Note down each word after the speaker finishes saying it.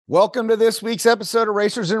Welcome to this week's episode of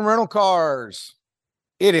Racers and Rental Cars.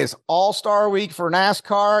 It is All-Star Week for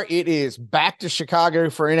NASCAR. It is back to Chicago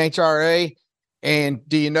for NHRA. And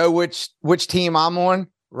do you know which team I'm on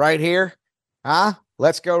right here? Huh?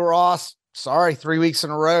 Let's go, Ross. Sorry, 3 weeks in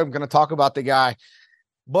a row. I'm going to talk about the guy.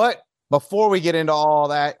 But before we get into all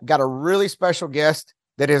that, got a really special guest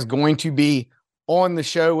that is going to be on the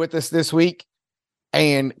show with us this week.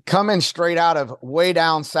 And coming straight out of way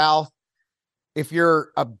down south, if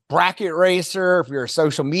you're a bracket racer, if you're a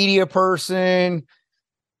social media person,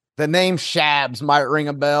 the name Shabs might ring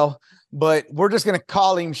a bell, but we're just going to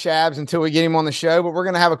call him Shabs until we get him on the show. But we're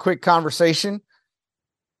going to have a quick conversation.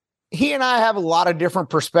 He and I have a lot of different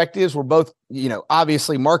perspectives. We're both,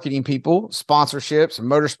 obviously marketing people, sponsorships and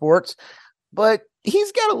motorsports, but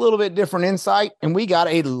he's got a little bit different insight, and we got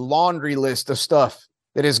a laundry list of stuff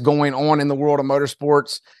that is going on in the world of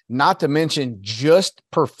motorsports, not to mention just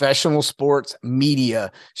professional sports,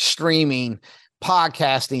 media, streaming,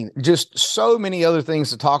 podcasting, just so many other things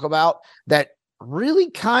to talk about that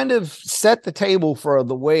really kind of set the table for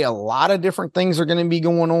the way a lot of different things are going to be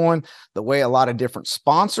going on, the way a lot of different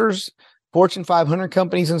sponsors, Fortune 500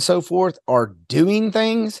 companies and so forth are doing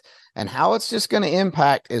things, and how it's just going to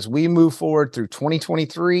impact as we move forward through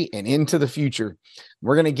 2023 and into the future.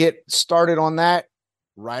 We're going to get started on that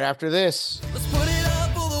right after this. Let's put it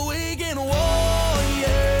up for the weekend warriors.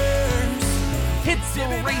 It's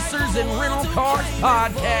the Racers and Rental Cars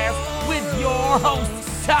podcast with your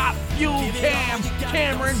host, Top Fuel Cam,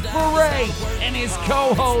 Cameron Foray, and his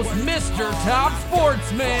co-host, Mr. Top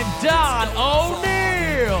Sportsman, Don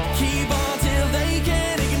O'Neill. Keep on till they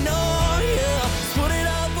can't ignore you. Let's put it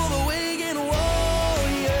up for the weekend warriors.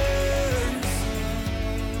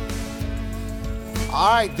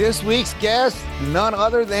 All right, this week's guest, none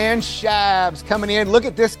other than Shabs coming in. Look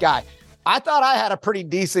at this guy. I thought I had a pretty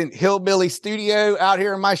decent hillbilly studio out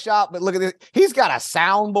here in my shop, but look at this. He's got a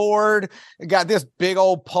soundboard, got this big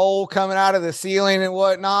old pole coming out of the ceiling and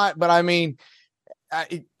whatnot. But I mean,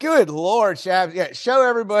 good Lord, Shabs. Yeah, show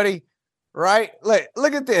everybody, right?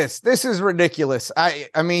 Look at this. This is ridiculous. I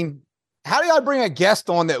mean, how do I bring a guest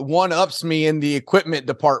on that one-ups me in the equipment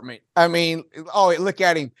department? I mean, oh, look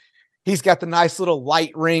at him. He's got the nice little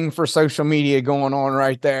light ring for social media going on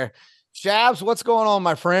right there. Shabs, what's going on,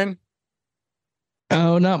 my friend?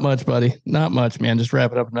 Oh, not much, buddy. Not much, man. Just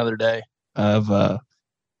wrapping up another day of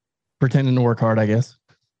pretending to work hard, I guess.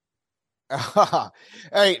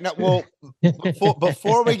 Hey, no, well,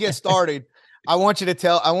 before we get started, I want you to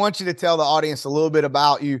tell the audience a little bit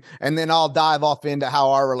about you, and then I'll dive off into how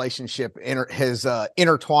our relationship has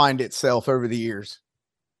intertwined itself over the years.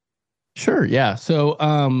 Sure. Yeah. So,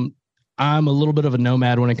 I'm a little bit of a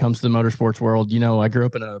nomad when it comes to the motorsports world. I grew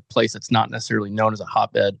up in a place that's not necessarily known as a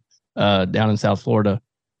hotbed, down in South Florida,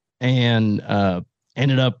 and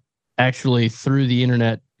ended up actually through the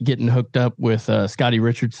internet getting hooked up with Scotty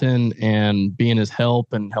Richardson and being his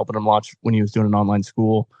help and helping him launch when he was doing an online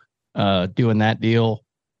school, doing that deal.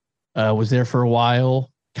 Was there for a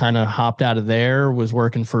while, kind of hopped out of there, was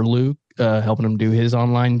working for Luke, helping him do his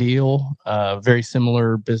online deal, very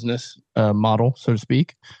similar business model, so to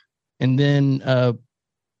speak. And then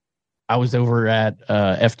I was over at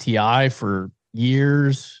FTI for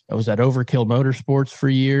years. I was at Overkill Motorsports for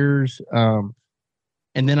years. And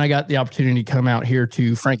then I got the opportunity to come out here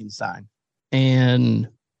to Frankenstein. And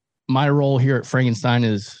my role here at Frankenstein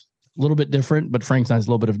is a little bit different, but Frankenstein's a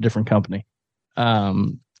little bit of a different company.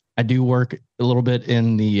 I do work a little bit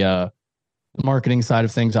in the marketing side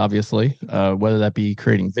of things, obviously, whether that be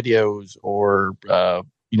creating videos or,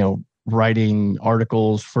 writing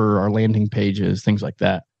articles for our landing pages, things like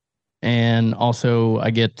that. And also I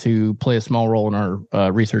get to play a small role in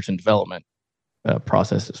our research and development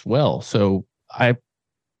process as well. So I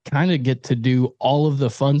kind of get to do all of the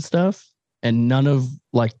fun stuff and none of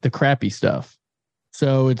like the crappy stuff.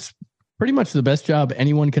 So it's pretty much the best job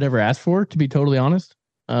anyone could ever ask for, to be totally honest.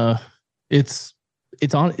 It's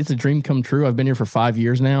a dream come true. I've been here for 5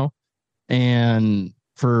 years now. And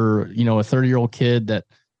for, a 30-year-old kid that,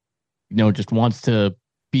 just wants to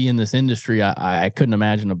be in this industry, I couldn't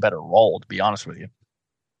imagine a better role, to be honest with you.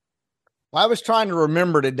 Well, I was trying to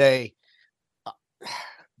remember today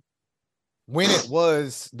when it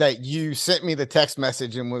was that you sent me the text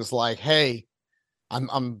message and was like, hey,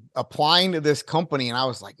 I'm applying to this company. And I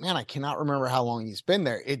was like, man, I cannot remember how long he's been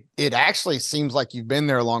there. It actually seems like you've been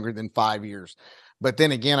there longer than 5 years. But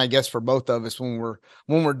then again, I guess for both of us, when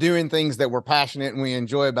we're doing things that we're passionate and we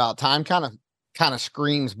enjoy about, time kind of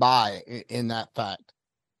screams by in that fact.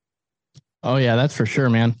 Oh yeah, that's for sure,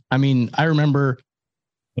 man. I mean, I remember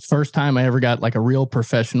first time I ever got like a real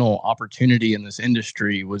professional opportunity in this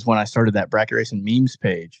industry was when I started that bracket racing memes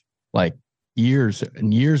page, like years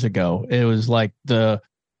and years ago. It was like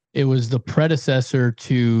it was the predecessor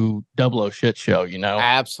to Double O Shit Show, you know?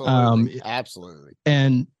 Absolutely. Absolutely.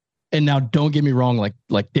 And now don't get me wrong,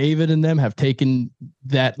 like David and them have taken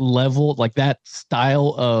that level, like that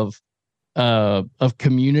style of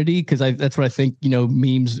community. Cause that's what I think, you know,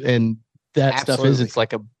 memes and that stuff is. It's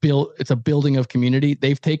like it's a building of community.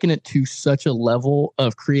 They've taken it to such a level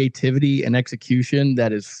of creativity and execution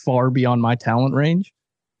that is far beyond my talent range.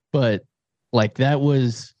 But like that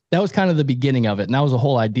was kind of the beginning of it. And that was the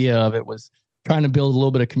whole idea of it, was trying to build a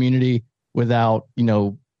little bit of community without, you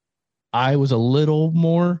know, I was a little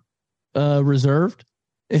more reserved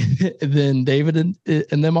than David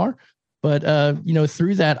and them are. But, you know,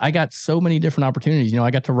 through that, I got so many different opportunities. You know,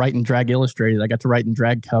 I got to write in Drag Illustrated. I got to write in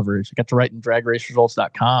drag coverage. I got to write in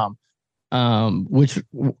dragraceresults.com, which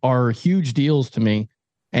are huge deals to me.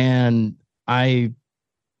 And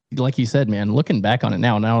like you said, man, looking back on it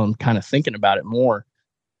now I'm kind of thinking about it more.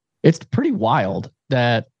 It's pretty wild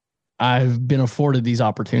that I've been afforded these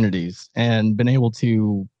opportunities and been able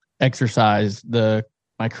to exercise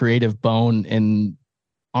my creative bone in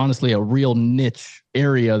honestly a real niche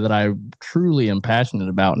area that I truly am passionate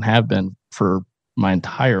about and have been for my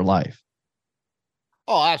entire life.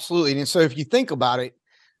 Oh, absolutely. And so if you think about it,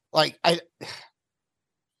 like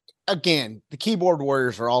again, the keyboard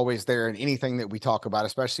warriors are always there in anything that we talk about,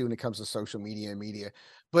 especially when it comes to social media and media.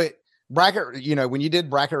 But bracket, you know, when you did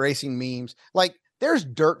bracket racing memes, like there's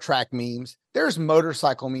dirt track memes, there's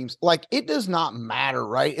motorcycle memes, like it does not matter,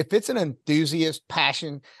 right? If it's an enthusiast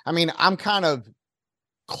passion, I mean, I'm kind of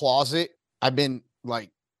closet. I've been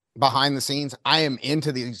like behind the scenes. I am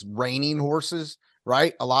into these reining horses,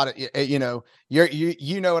 right? A lot of, you know,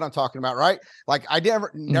 you know what I'm talking about, right? Like I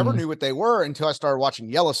never knew what they were until I started watching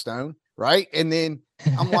Yellowstone, right? And then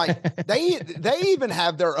I'm like, they even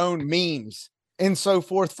have their own memes and so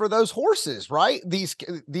forth for those horses, right? These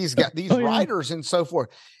riders and so forth.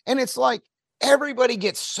 And it's like everybody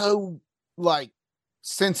gets so like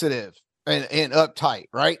sensitive and uptight,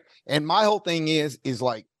 right? And my whole thing is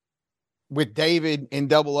like with David and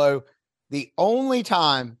Double O, the only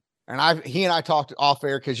time, and he and I talked off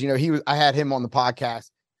air because, you know, I had him on the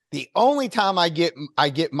podcast. The only time I get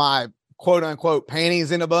my quote unquote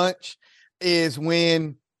panties in a bunch is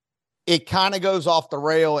when it kind of goes off the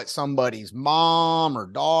rail at somebody's mom or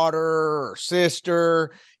daughter or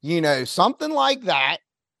sister, you know, something like that.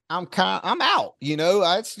 I'm out, you know,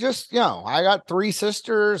 it's just, you know, I got 3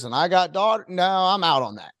 sisters and I got daughter. No, I'm out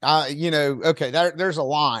on that. You know, okay. There's a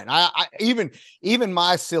line. I even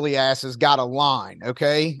my silly ass has got a line.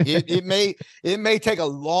 Okay. It may take a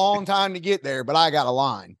long time to get there, but I got a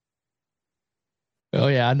line. Oh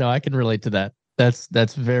yeah, I know. I can relate to that.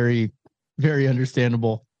 That's very, very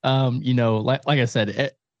understandable. You know, like I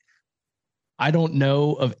said, I don't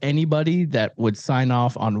know of anybody that would sign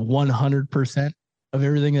off on 100% of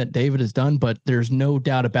everything that David has done, but there's no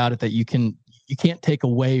doubt about it that you can't take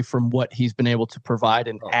away from what he's been able to provide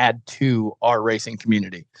and add to our racing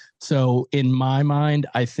community. So in my mind,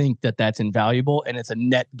 I think that that's invaluable, and it's a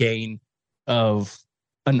net gain of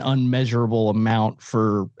an unmeasurable amount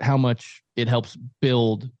for how much it helps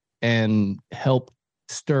build and help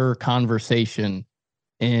stir conversation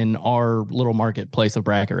in our little marketplace of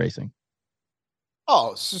bracket racing.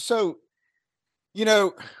 Oh, so you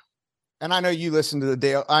know, and I know you listen to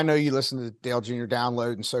Dale Jr.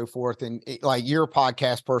 Download and so forth. And like you're a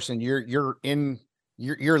podcast person, you're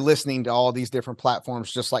listening to all these different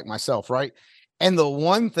platforms, just like myself. Right. And the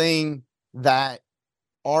one thing that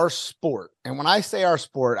our sport, and when I say our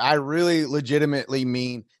sport, I really legitimately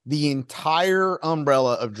mean the entire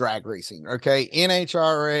umbrella of drag racing. Okay.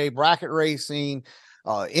 NHRA, bracket racing,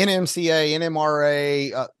 NMCA,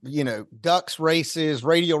 NMRA, you know, ducks races,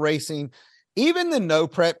 radial racing, even the no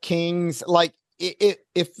prep kings. Like if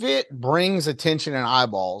it brings attention and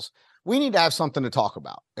eyeballs, we need to have something to talk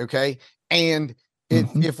about. Okay. And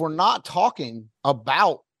if we're not talking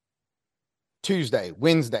about Tuesday,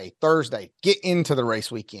 Wednesday, Thursday, get into the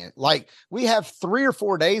race weekend, like we have 3 or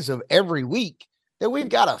 4 days of every week that we've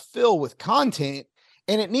got to fill with content,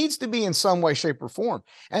 and it needs to be in some way, shape, or form.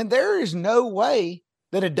 And there is no way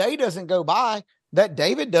that a day doesn't go by that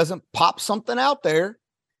David doesn't pop something out there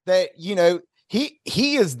that, you know, he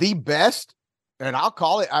is the best, and I'll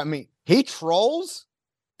call it, I mean, he trolls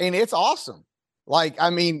and it's awesome. Like,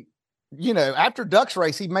 I mean, you know, after Ducks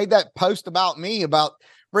race, he made that post about me about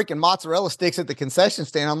freaking mozzarella sticks at the concession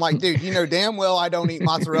stand. I'm like, dude, you know damn well I don't eat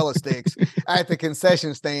mozzarella sticks at the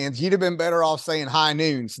concession stands. You'd have been better off saying high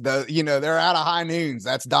noons. You know, they're out of high noons.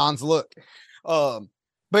 That's Don's look.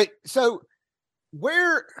 But so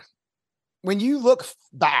when you look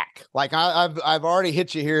back, like I've already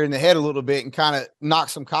hit you here in the head a little bit and kind of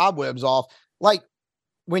knocked some cobwebs off. Like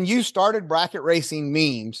when you started bracket racing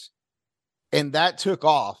memes and that took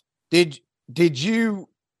off, did you,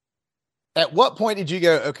 at what point did you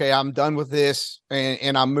go, okay, I'm done with this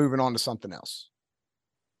and I'm moving on to something else?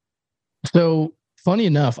 So funny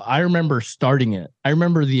enough, I remember starting it. I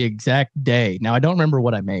remember the exact day. Now I don't remember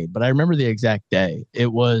what I made, but I remember the exact day.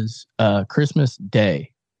 It was Christmas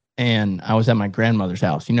Day. And I was at my grandmother's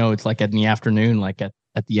house. It's like in the afternoon, like at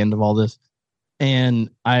the end of all this.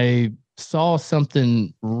 And I saw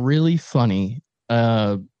something really funny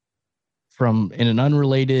from in an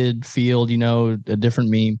unrelated field, a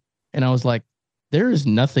different meme. And I was like, there is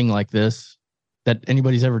nothing like this that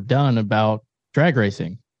anybody's ever done about drag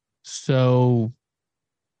racing. So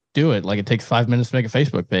do it. Like it takes 5 minutes to make a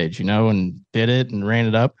Facebook page, and did it and ran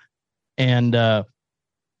it up. And I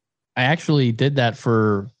actually did that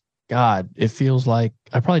for, God, it feels like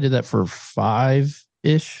I probably did that for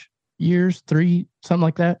 5-ish years, 3, something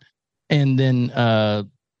like that. And then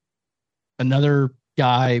another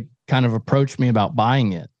guy kind of approached me about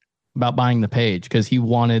buying the page because he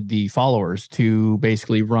wanted the followers to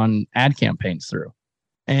basically run ad campaigns through.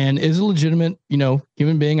 And is a legitimate,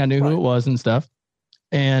 human being. I knew who it was and stuff.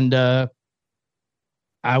 And I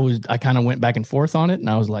kind of went back and forth on it. And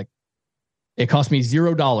I was like, it cost me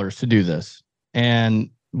 $0 to do this. And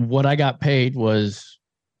what I got paid was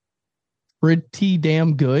pretty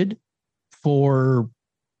damn good for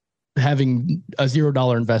having a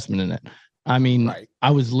 $0 investment in it. I mean,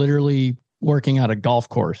 I was literally working at a golf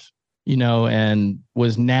course, and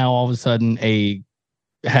was now all of a sudden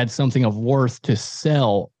had something of worth to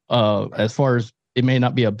sell, as far as it may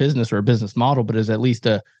not be a business or a business model, but is at least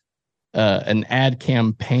an ad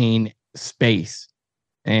campaign space.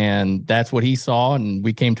 And that's what he saw. And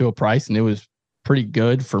we came to a price, and it was pretty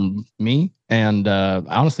good for me, and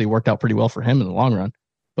honestly worked out pretty well for him in the long run.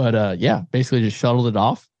 But yeah, basically just shuttled it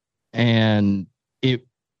off, and it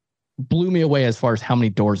blew me away as far as how many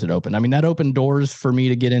doors it opened. I mean, that opened doors for me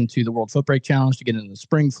to get into the World Foot Brake Challenge, to get into the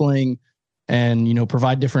Spring Fling, and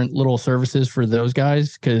provide different little services for those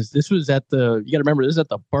guys. Because this was you got to remember, this is at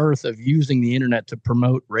the birth of using the internet to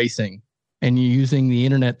promote racing, and using the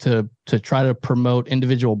internet to try to promote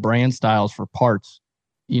individual brand styles for parts.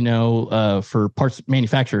 For parts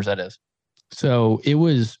manufacturers, that is. So it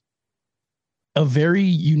was a very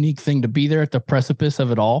unique thing to be there at the precipice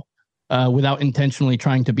of it all, without intentionally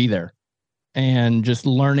trying to be there, and just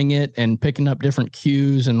learning it and picking up different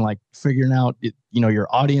cues and like figuring out, your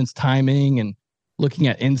audience timing and looking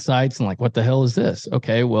at insights and like, what the hell is this?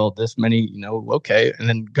 Okay, well, this many, okay. And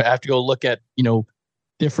then I have to go look at,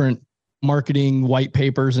 different marketing white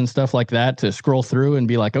papers and stuff like that to scroll through and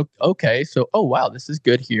be like, okay, so, oh, wow, this is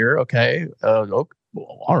good here. Okay. Well,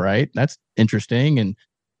 all right. That's interesting. And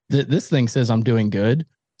this thing says I'm doing good.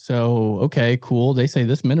 So, okay, cool. They say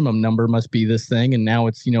this minimum number must be this thing. And now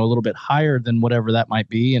it's, a little bit higher than whatever that might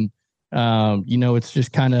be. And, it's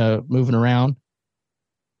just kind of moving around.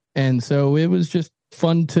 And so it was just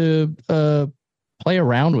fun to play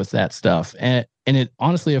around with that stuff. And it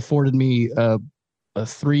honestly afforded me a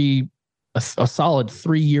solid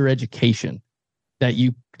 3-year education that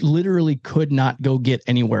you literally could not go get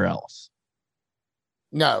anywhere else.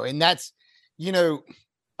 No. And that's,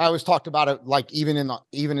 I always talked about it, like even in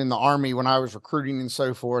the Army when I was recruiting and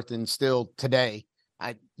so forth, and still today,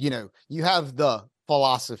 you have the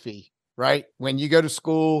philosophy, right? When you go to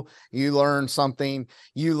school, you learn something,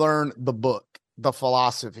 you learn the book, the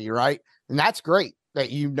philosophy, right? And that's great that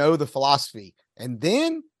the philosophy. And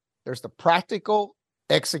then there's the practical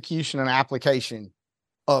execution and application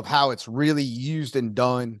of how it's really used and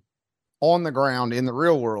done on the ground in the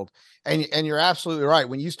real world. And you're absolutely right.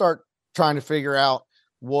 When you start trying to figure out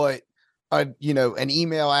what an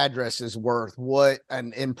email address is worth, what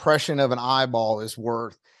an impression of an eyeball is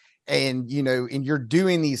worth, and and you're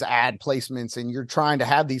doing these ad placements and you're trying to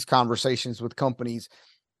have these conversations with companies,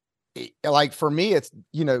 like for me, it's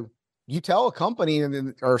you tell a company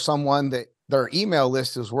or someone that their email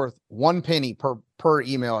list is worth 1 penny per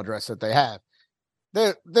email address that they have.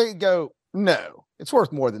 They go, no, it's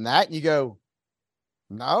worth more than that. And you go,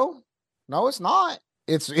 no, it's not.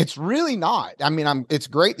 It's really not. I mean, it's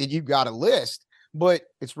great that you've got a list, but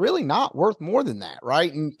it's really not worth more than that.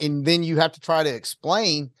 Right. And then you have to try to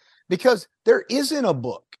explain, because there isn't a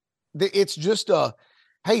book. It's just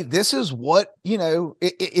hey, this is what,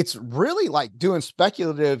 it's really like doing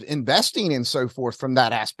speculative investing and so forth from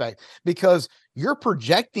that aspect, because you're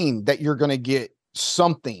projecting that you're going to get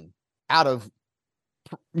something out of,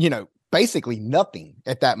 basically nothing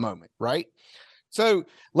at that moment. Right. So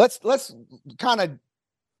let's kind of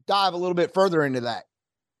dive a little bit further into that.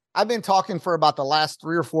 I've been talking for about the last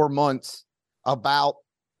 3 or 4 months about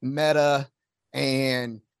Meta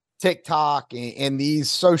and TikTok and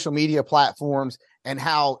these social media platforms and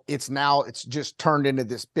how it's just turned into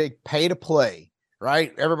this big pay to play,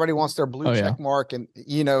 right? Everybody wants their blue check mark and,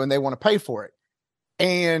 and they want to pay for it.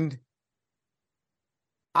 And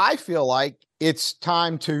I feel like it's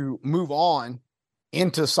time to move on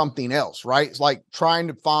into something else, right? It's like trying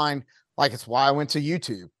to find, like, it's why I went to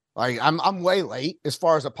YouTube. Like I'm way late as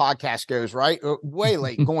far as a podcast goes, right? Way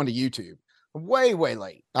late going to YouTube. Way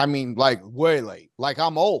late. I mean, like way late. Like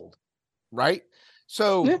I'm old, right?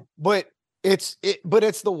 So, but it's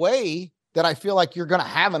the way that I feel like you're going to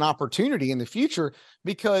have an opportunity in the future,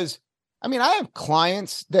 because I mean, I have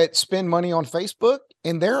clients that spend money on Facebook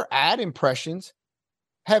and their ad impressions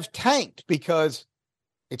have tanked because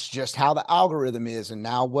it's just how the algorithm is and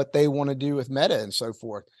now what they want to do with Meta and so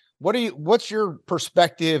forth. What's your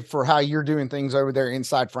perspective for how you're doing things over there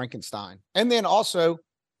inside Frankenstein? And then also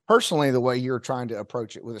personally, the way you're trying to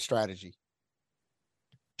approach it with a strategy.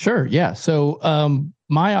 Sure. Yeah. So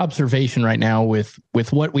my observation right now with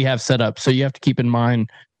what we have set up, so you have to keep in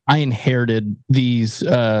mind, I inherited the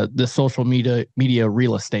social media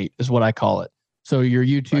real estate is what I call it. So your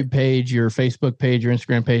YouTube page, your Facebook page, your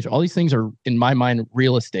Instagram page, all these things are, in my mind,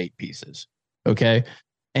 real estate pieces. Okay.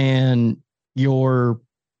 And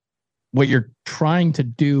what you're trying to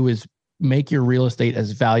do is make your real estate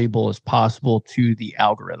as valuable as possible to the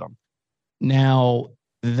algorithm. Now,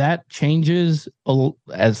 that changes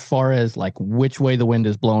as far as like which way the wind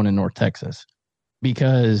is blowing in North Texas,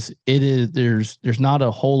 because there's not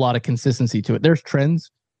a whole lot of consistency to it. There's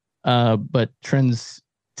trends, but trends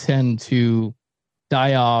tend to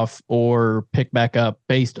die off or pick back up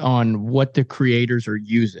based on what the creators are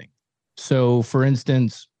using. So, for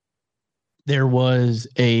instance, there was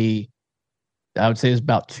I would say it was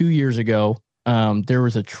about 2 years ago, there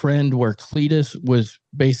was a trend where Cletus was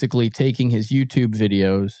basically taking his YouTube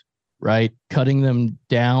videos, right, cutting them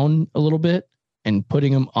down a little bit and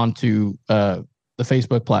putting them onto the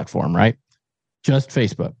Facebook platform, right? Just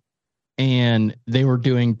Facebook. And they were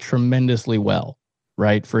doing tremendously well,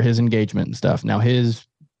 right, for his engagement and stuff. Now, his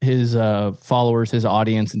followers, his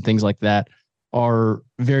audience and things like that are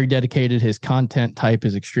very dedicated. His content type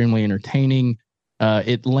is extremely entertaining.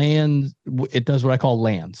 It does what I call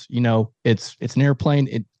lands. It's an airplane.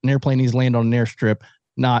 An airplane needs to land on an airstrip,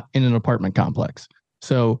 not in an apartment complex.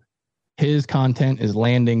 So his content is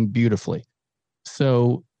landing beautifully.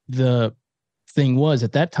 So the thing was,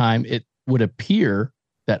 at that time, it would appear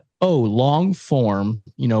that, long form,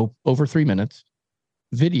 over 3 minutes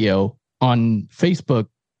video on Facebook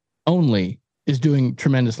only is doing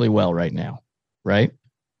tremendously well right now. Right.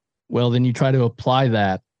 Well, then you try to apply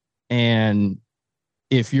that, and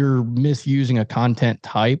if you're misusing a content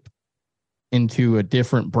type into a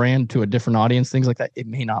different brand, to a different audience, things like that, it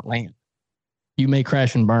may not land. You may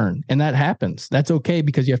crash and burn. And that happens. That's okay,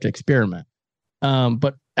 because you have to experiment.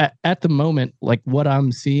 But at the moment, like what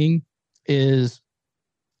I'm seeing is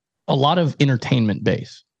a lot of entertainment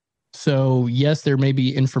base. So yes, there may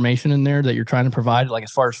be information in there that you're trying to provide, like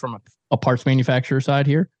as far as from a parts manufacturer side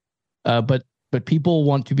here. But people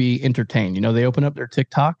want to be entertained. They open up their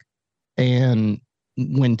TikTok, and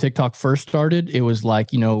when TikTok first started, it was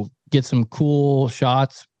like, get some cool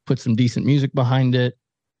shots, put some decent music behind it.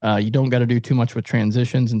 You don't got to do too much with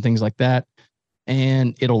transitions and things like that,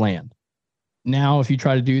 and it'll land. Now, if you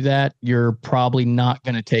try to do that, you're probably not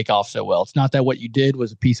going to take off so well. It's not that what you did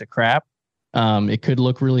was a piece of crap. It could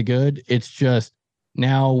look really good. It's just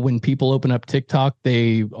now when people open up TikTok,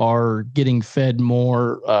 they are getting fed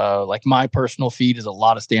more. Like my personal feed is a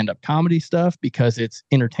lot of stand-up comedy stuff because it's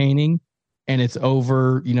entertaining. And it's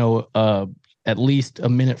over, at least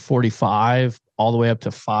 1:45 all the way up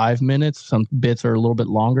to 5 minutes. Some bits are a little bit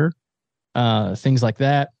longer, things like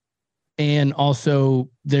that. And also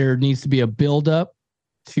there needs to be a build up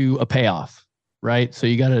to a payoff, right? So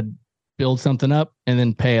you got to build something up and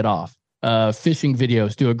then pay it off. Fishing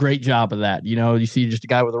videos do a great job of that. You see just a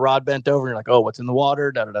guy with a rod bent over, and you're like, oh, what's in the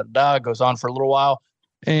water? It goes on for a little while,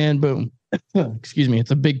 and boom, excuse me,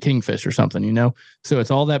 it's a big kingfish or something, So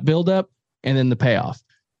it's all that build up and then the payoff.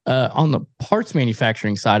 On the parts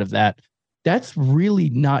manufacturing side of that, that's really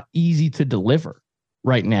not easy to deliver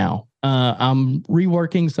right now. I'm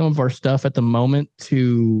reworking some of our stuff at the moment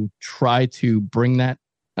to try to bring that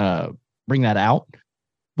out,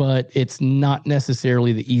 but it's not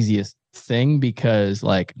necessarily the easiest thing, because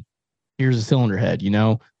like, here's a cylinder head,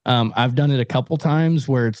 I've done it a couple times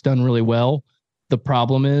where it's done really well. The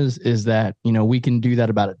problem is that, we can do that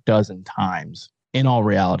about a dozen times in all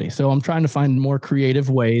reality. So I'm trying to find more creative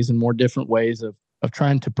ways and more different ways of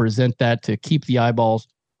trying to present that to keep the eyeballs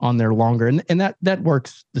on there longer. And that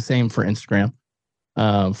works the same for Instagram.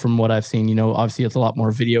 From what I've seen, obviously it's a lot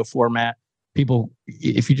more video format. People,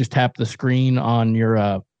 if you just tap the screen on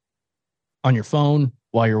your phone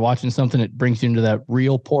while you're watching something, it brings you into that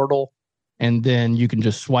reel portal. And then you can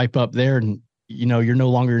just swipe up there and, you're no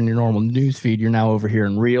longer in your normal news feed. You're now over here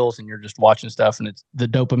in reels and you're just watching stuff, and it's the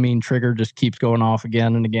dopamine trigger just keeps going off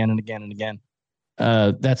again and again and again and again.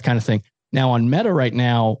 That's kind of thing. Now on Meta right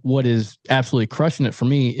now, what is absolutely crushing it for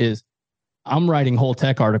me is I'm writing whole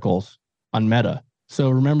tech articles on Meta. So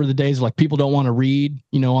remember the days like people don't want to read,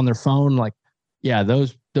 on their phone. Like, yeah,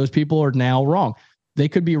 those people are now wrong. They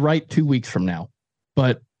could be right 2 weeks from now.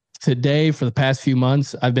 But today, for the past few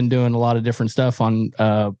months, I've been doing a lot of different stuff on,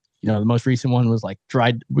 the most recent one was like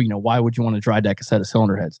why would you want to dry deck a set of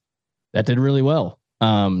cylinder heads? That did really well.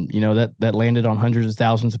 That landed on hundreds of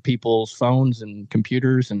thousands of people's phones and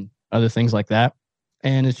computers and other things like that.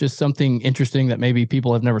 And it's just something interesting that maybe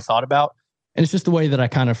people have never thought about. And it's just the way that I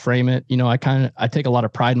kind of frame it. I take a lot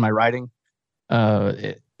of pride in my writing.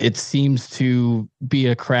 It seems to be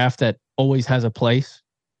a craft that always has a place.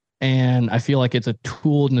 And I feel like it's a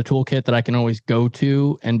tool in the toolkit that I can always go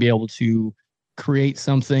to and be able to create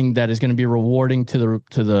something that is going to be rewarding to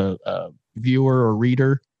the viewer or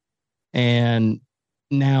reader. And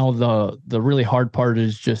now the really hard part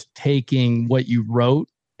is just taking what you wrote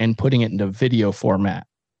and putting it into video format.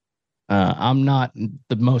 I'm not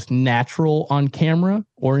the most natural on camera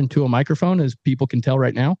or into a microphone, as people can tell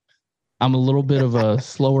right now. I'm a little bit of a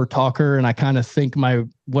slower talker, and I kind of think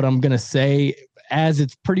what I'm going to say as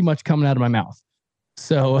it's pretty much coming out of my mouth.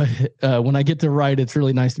 So when I get to write, it's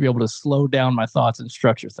really nice to be able to slow down my thoughts and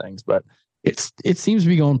structure things. But it seems to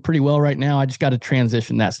be going pretty well right now. I just got to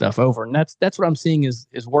transition that stuff over, and that's what I'm seeing is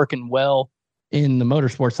working well in the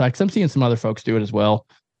motorsports side, because I'm seeing some other folks do it as well.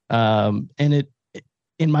 And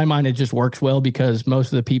in my mind, it just works well because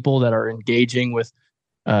most of the people that are engaging with,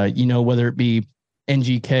 whether it be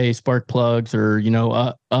NGK spark plugs or,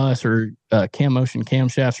 us or Cam Motion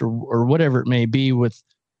camshafts or whatever it may be, with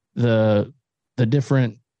the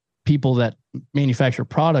different people that manufacture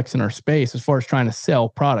products in our space, as far as trying to sell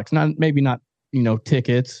products, not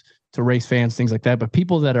tickets to race fans, things like that, but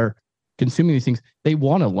people that are consuming these things, they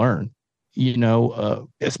want to learn,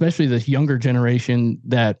 especially this younger generation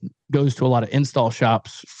that goes to a lot of install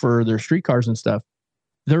shops for their street cars and stuff.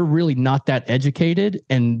 They're really not that educated,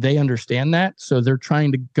 and they understand that. So they're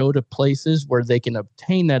trying to go to places where they can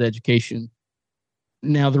obtain that education.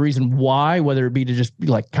 Now, the reason why, whether it be to just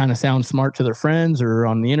kind of sound smart to their friends or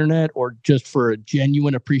on the internet, or just for a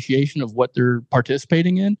genuine appreciation of what they're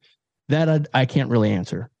participating in, that I can't really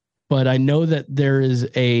answer. But I know that there is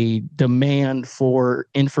a demand for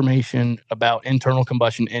information about internal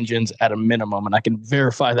combustion engines at a minimum, and I can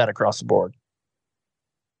verify that across the board.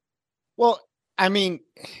 Well, I mean,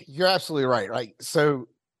 you're absolutely right. Right. So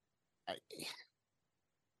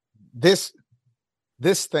this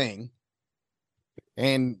thing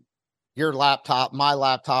and your laptop, my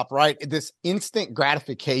laptop, right? This instant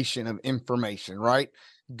gratification of information, right?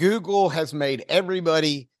 Google has made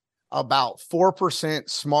everybody about 4%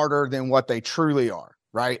 smarter than what they truly are,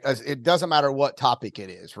 right? It doesn't matter what topic it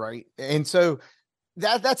is, right? And so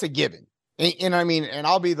that's a given. And I mean, and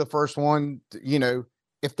I'll be the first one to,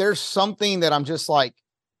 if there's something that I'm just like,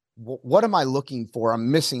 what am I looking for?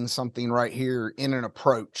 I'm missing something right here in an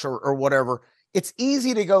approach or whatever. It's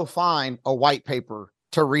easy to go find a white paper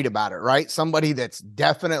to read about it, right? Somebody that's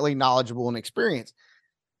definitely knowledgeable and experienced.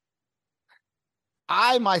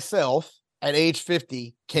 I myself, at age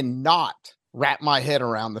 50, cannot wrap my head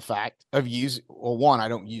around the fact of I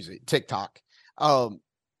don't use it, TikTok.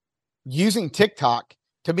 Using TikTok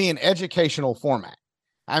to be an educational format.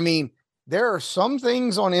 I mean, there are some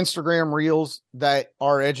things on Instagram Reels that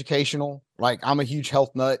are educational, like I'm a huge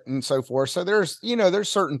health nut and so forth. So there's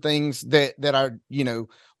certain things that I,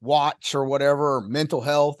 watch or whatever, or mental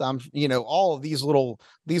health. I'm, all of these little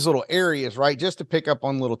areas, right? Just to pick up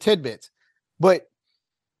on little tidbits. But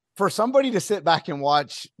for somebody to sit back and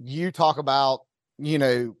watch you talk about,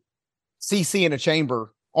 CC in a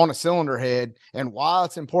chamber on a cylinder head, and why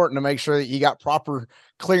it's important to make sure that you got proper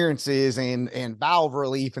clearances and valve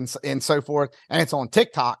relief and so forth, and it's on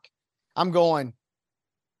TikTok, I'm going,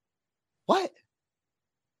 what?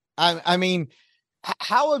 I mean,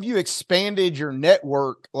 how have you expanded your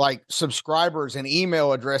network, like subscribers and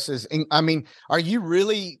email addresses? And I mean, are you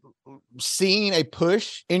really seeing a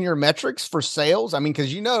push in your metrics for sales? I mean,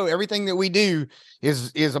 because everything that we do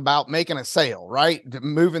is about making a sale, right?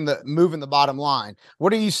 Moving the bottom line.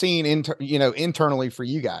 What are you seeing internally for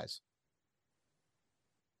you guys?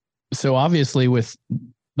 So obviously with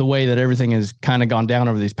the way that everything has kind of gone down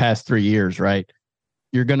over these past 3 years, right?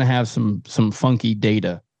 You're going to have some funky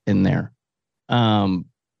data in there.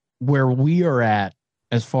 Where we are at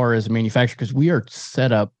as far as a manufacturer, because we are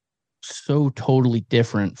set up so totally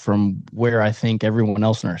different from where I think everyone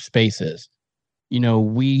else in our space is.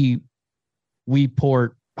 We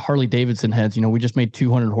port Harley Davidson heads. We just made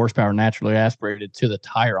 200 horsepower naturally aspirated to the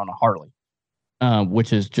tire on a Harley,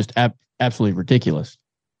 which is just absolutely ridiculous.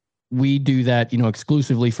 We do that,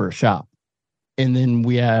 exclusively for a shop. And then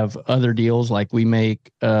we have other deals, like we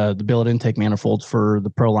make the billet intake manifolds for the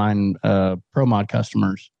ProLine Pro Mod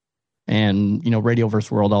customers, and Radio Verse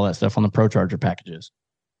World, all that stuff on the Pro Charger packages.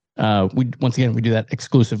 We do that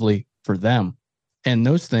exclusively for them, and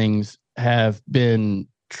those things have been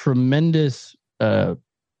tremendous.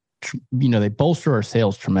 They bolster our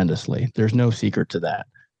sales tremendously. There's no secret to that.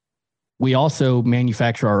 We also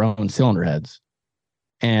manufacture our own cylinder heads,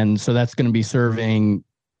 and so that's going to be serving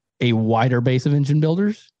a wider base of engine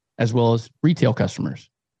builders as well as retail customers.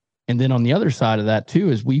 And then on the other side of that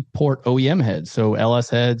too is we port OEM heads. So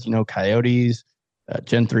LS heads, Coyotes,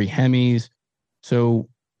 Gen 3 Hemis. So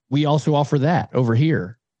we also offer that over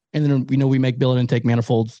here. And then, we make billet intake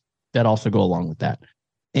manifolds that also go along with that.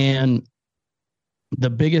 And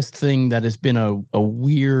the biggest thing that has been a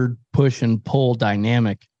weird push and pull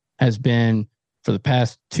dynamic has been, for the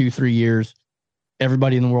past 2-3 years,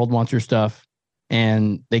 everybody in the world wants your stuff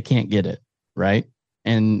and they can't get it, right?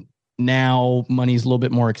 And now money's a little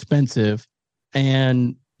bit more expensive,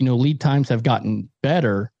 and lead times have gotten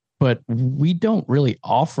better, but we don't really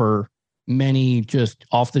offer many just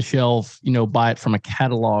off the shelf, buy it from a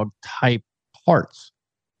catalog type parts.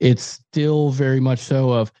 It's still very much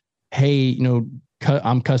so of, hey,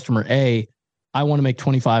 I'm customer A, I want to make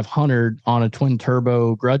 2,500 on a twin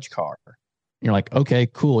turbo grudge car. And you're like, okay,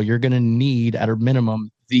 cool. You're going to need at a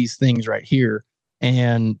minimum these things right here.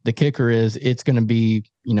 And the kicker is it's going to be,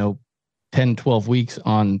 10, 12 weeks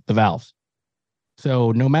on the valves.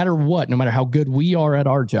 So no matter what, no matter how good we are at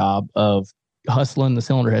our job of hustling the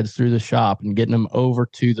cylinder heads through the shop and getting them over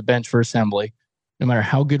to the bench for assembly, no matter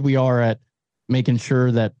how good we are at making sure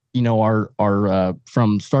that, our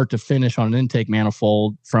from start to finish on an intake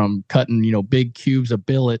manifold, from cutting, big cubes of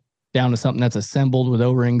billet down to something that's assembled with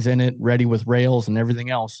O-rings in it, ready with rails and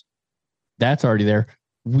everything else, that's already there.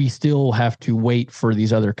 We still have to wait for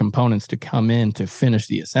these other components to come in to finish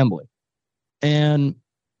the assembly. And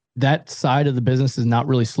that side of the business is not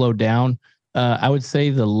really slowed down. I would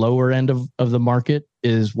say the lower end of the market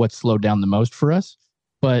is what slowed down the most for us.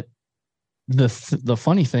 But the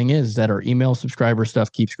funny thing is that our email subscriber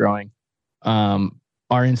stuff keeps growing. Our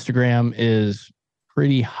Instagram is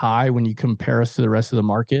pretty high when you compare us to the rest of the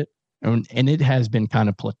market. And it has been kind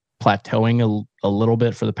of plateauing a little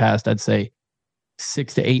bit for the past, I'd say,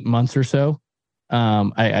 6 to 8 months or so.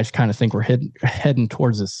 I just kind of think we're heading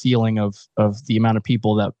towards the ceiling of the amount of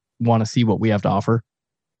people that want to see what we have to offer.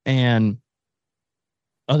 And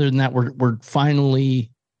other than that, we're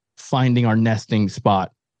finally finding our nesting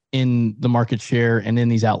spot in the market share and in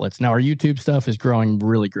these outlets. Now, our YouTube stuff is growing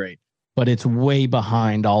really great, but it's way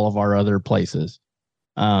behind all of our other places.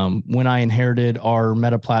 When I inherited our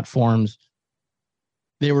Meta platforms,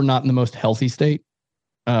 they were not in the most healthy state,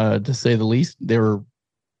 to say the least.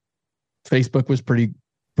 Facebook was pretty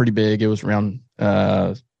big. It was around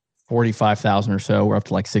 45,000 or so. We're up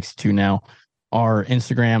to like 62 now. Our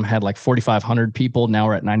Instagram had like 4,500 people. Now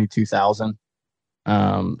we're at 92,000.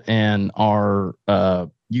 And our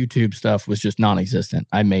YouTube stuff was just non-existent.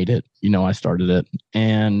 I made it, I started it.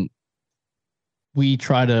 And we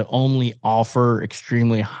try to only offer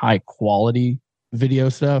extremely high quality video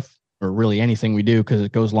stuff, or really anything we do, because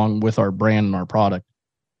it goes along with our brand and our product.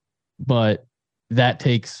 But that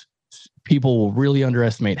takes, people will really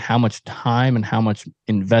underestimate how much time and how much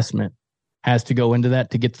investment has to go into that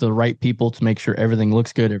to get to the right people, to make sure everything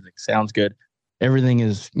looks good, everything sounds good, everything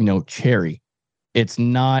is, cherry. It's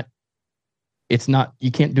not,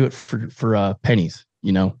 you can't do it for pennies.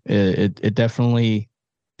 It definitely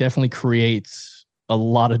creates a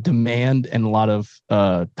lot of demand and a lot of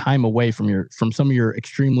time away from some of your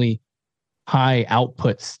extremely high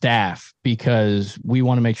output staff, because we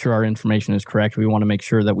want to make sure our information is correct. We want to make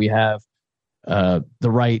sure that we have the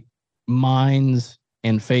right minds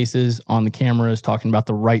and faces on the cameras talking about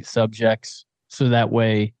the right subjects, so that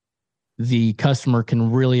way the customer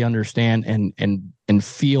can really understand and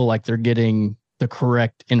feel like they're getting the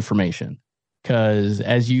correct information. Because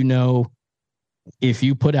as you know, if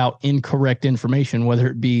you put out incorrect information, whether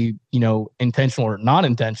it be, intentional or not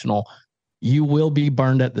intentional, you will be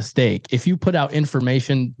burned at the stake. If you put out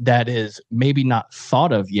information that is maybe not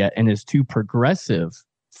thought of yet and is too progressive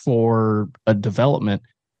for a development,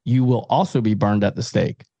 you will also be burned at the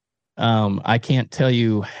stake. I can't tell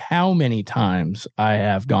you how many times I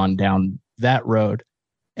have gone down that road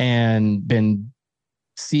and been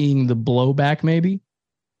seeing the blowback maybe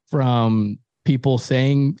from people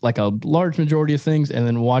saying like a large majority of things, and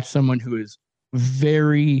then watch someone who is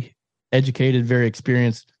very educated, very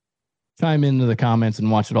experienced, chime into the comments and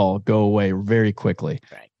watch it all go away very quickly.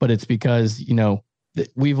 Right. But it's because,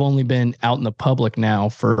 we've only been out in the public now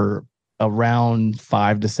for around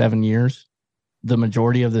 5 to 7 years. The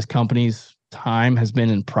majority of this company's time has been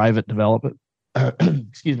in private development,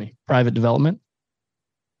 private development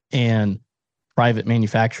and private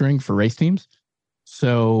manufacturing for race teams.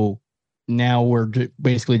 So now we're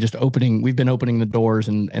basically just we've been opening the doors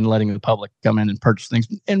and letting the public come in and purchase things.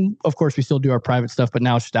 And of course we still do our private stuff, but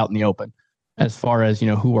now it's just out in the open as far as,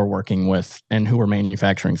 who we're working with and who we're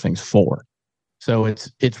manufacturing things for. So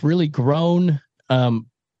it's really grown.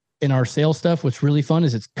 In our sales stuff, what's really fun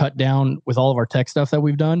is it's cut down with all of our tech stuff that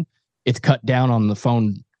we've done. It's cut down on the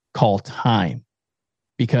phone call time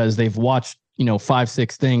because they've watched, 5,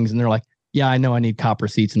 6 things and they're like, yeah, I know I need copper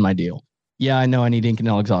seats in my deal. Yeah, I know I need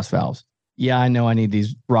Inconel exhaust valves. Yeah, I know I need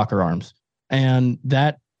these rocker arms. And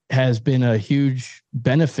that has been a huge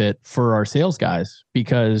benefit for our sales guys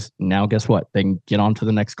because now guess what? They can get on to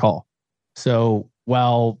the next call. So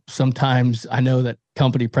while sometimes I know that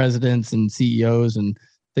company presidents and CEOs and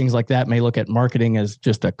things like that may look at marketing as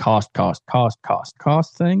just a cost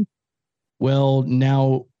thing. Well,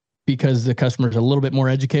 now because the customer's a little bit more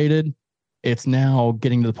educated, it's now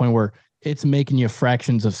getting to the point where it's making you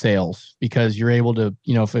fractions of sales because you're able to,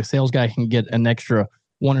 if a sales guy can get an extra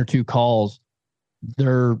 1 or 2 calls,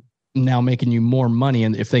 they're now making you more money.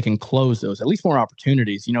 And if they can close those, at least more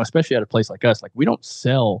opportunities, especially at a place like us, like we don't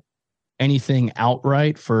sell anything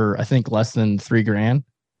outright for, I think, less than $3,000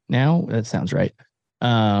 now. That sounds right.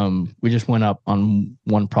 We just went up on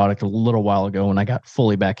one product a little while ago and I got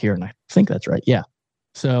fully back here and I think that's right. Yeah.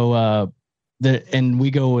 So, and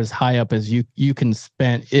we go as high up as you can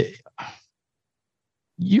spend it.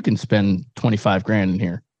 You can spend $25,000 in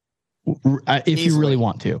here if easily. You really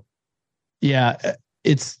want to. Yeah.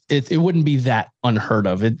 It wouldn't be that unheard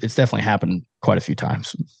of. It's definitely happened quite a few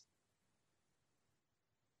times.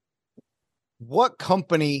 What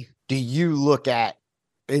company do you look at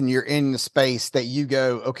in the space that you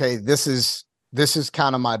go, okay, this is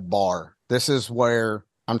kind of my bar. This is where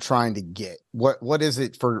I'm trying to get. What is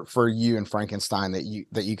it for you and Frankenstein that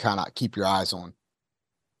you kind of keep your eyes on?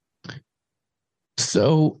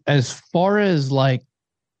 So as far as like,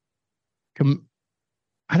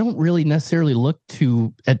 I don't really necessarily look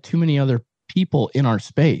at too many other people in our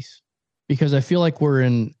space because I feel like we're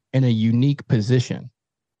in a unique position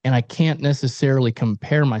and I can't necessarily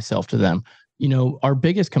compare myself to them. Our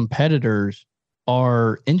biggest competitors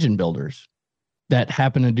are engine builders that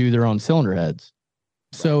happen to do their own cylinder heads.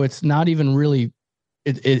 So it's not even really,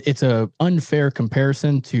 it's a unfair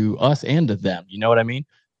comparison to us and to them. You know what I mean?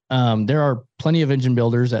 There are plenty of engine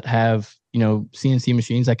builders that have, CNC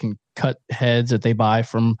machines that can cut heads that they buy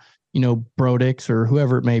from, Brodix or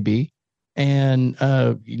whoever it may be. And,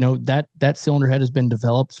 that cylinder head has been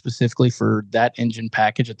developed specifically for that engine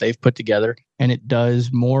package that they've put together. And it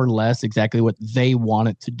does more or less exactly what they want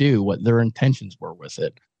it to do, what their intentions were with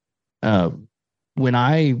it. When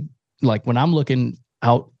I'm looking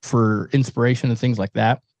out for inspiration and things like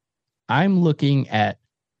that, I'm looking at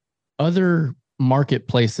other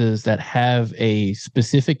marketplaces that have a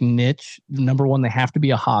specific niche. Number one, they have to be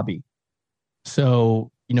a hobby.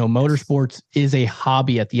 So, motorsports is a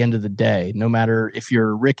hobby at the end of the day, no matter if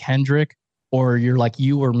you're Rick Hendrick or you're like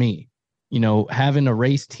you or me, having a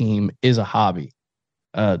race team is a hobby.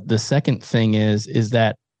 The second thing is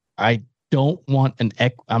that I don't want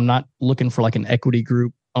I'm not looking for like an equity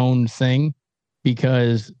group owned thing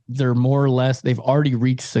because they're more or less, they've already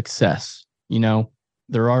reached success.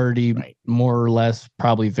 They're already more or less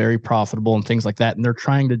probably very profitable and things like that. And they're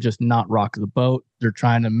trying to just not rock the boat. They're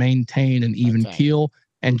trying to maintain an even keel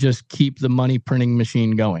and just keep the money printing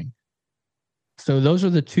machine going. So those are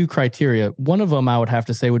the 2 criteria. One of them I would have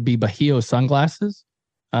to say would be Bahio sunglasses.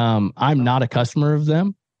 I'm not a customer of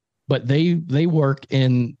them, but they work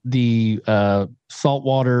in the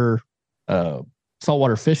saltwater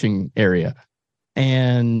fishing area.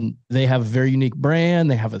 And they have a very unique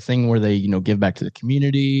brand. They have a thing where they, give back to the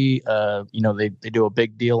community. They do a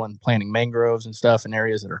big deal in planting mangroves and stuff in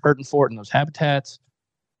areas that are hurting for it in those habitats.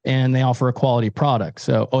 And they offer a quality product.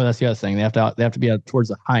 So, that's the other thing. They have to be towards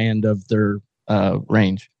the high end of their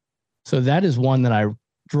range. So that is one that I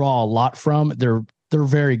draw a lot from. They're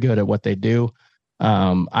very good at what they do.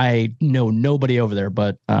 I know nobody over there,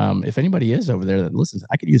 but if anybody is over there that listens,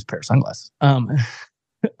 I could use a pair of sunglasses.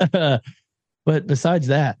 But besides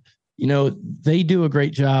that, they do a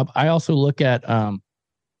great job. I also look at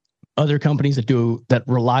other companies that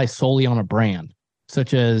rely solely on a brand,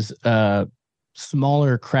 such as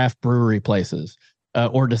smaller craft brewery places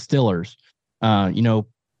or distillers.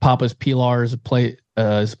 Papa's Pilar is a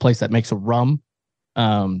place that makes a rum.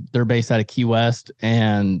 They're based out of Key West,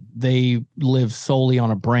 and they live solely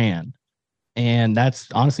on a brand. And that's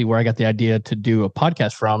honestly where I got the idea to do a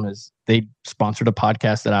podcast from. Is they sponsored a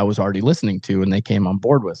podcast that I was already listening to, and they came on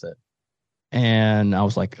board with it. And I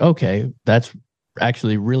was like, okay, that's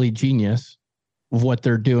actually really genius what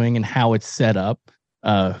they're doing and how it's set up,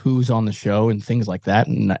 who's on the show and things like that,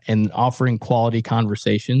 and offering quality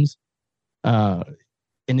conversations, and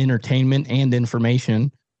entertainment and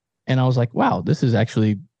information. And I was like, wow, this is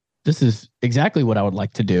exactly what I would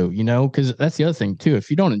like to do, because that's the other thing too. If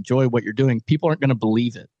you don't enjoy what you're doing, people aren't going to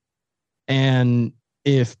believe it. And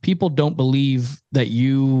if people don't believe that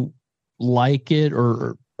you like it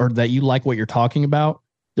or that you like what you're talking about,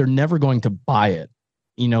 they're never going to buy it,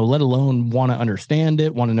 let alone want to understand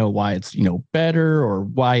it, want to know why it's, better or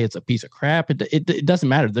why it's a piece of crap. It doesn't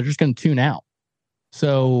matter. They're just going to tune out.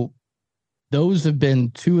 So those have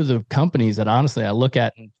been two of the companies that honestly I look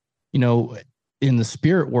at, and, in the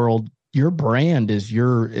spirit world, your brand is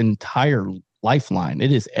your entire lifeline.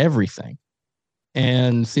 It is everything.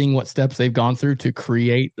 And seeing what steps they've gone through to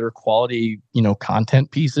create their quality,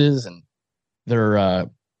 content pieces and their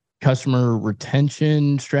customer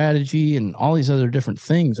retention strategy and all these other different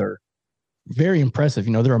things are very impressive.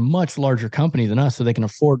 They're a much larger company than us, so they can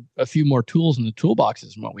afford a few more tools in the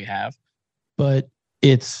toolboxes than what we have. But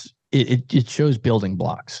it shows building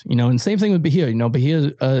blocks, and same thing with Bahia.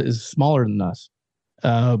 Bahia is smaller than us,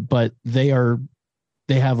 but they work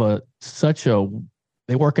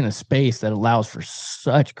in a space that allows for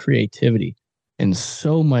such creativity in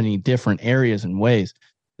so many different areas and ways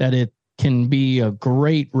that it can be a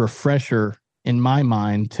great refresher in my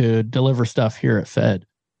mind to deliver stuff here at Fed.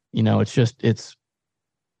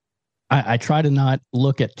 I try to not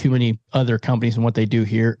look at too many other companies and what they do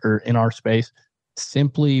here or in our space,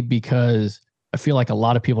 simply because I feel like a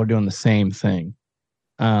lot of people are doing the same thing.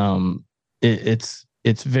 It's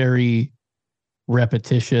very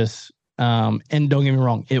repetitious. And don't get me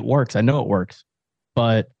wrong, it works. I know it works,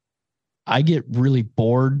 but I get really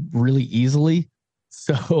bored really easily.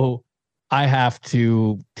 So I have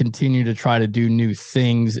to continue to try to do new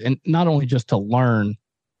things, and not only just to learn,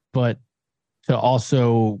 but to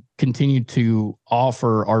also continue to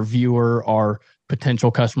offer our viewer, our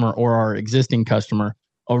potential customer, or our existing customer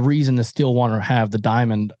a reason to still want to have the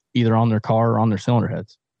diamond either on their car or on their cylinder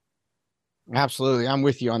heads. Absolutely. I'm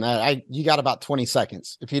with you on that. You got about 20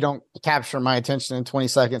 seconds. If you don't capture my attention in 20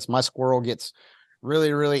 seconds, my squirrel gets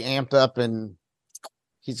really, really amped up and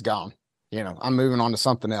he's gone. I'm moving on to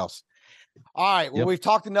something else. All right. Well, Yep. We've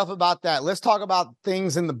talked enough about that. Let's talk about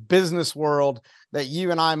things in the business world that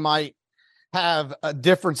you and I might have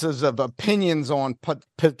differences of opinions on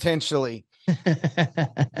potentially.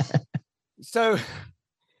 So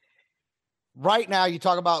right now we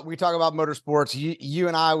talk about motorsports. You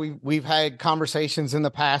and I, we've had conversations in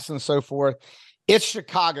the past and so forth. It's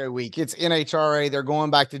Chicago week. It's NHRA. They're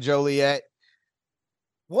going back to Joliet.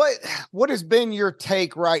 What has been your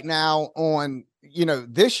take right now on,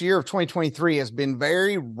 this year of 2023 has been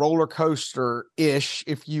very roller coaster-ish,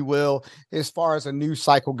 if you will, as far as a news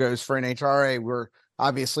cycle goes for NHRA.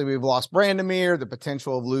 We've lost Brandomir, the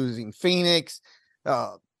potential of losing Phoenix,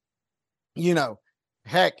 heck,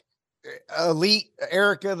 Elite,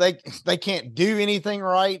 Erica, they can't do anything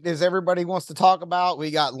right, as everybody wants to talk about. We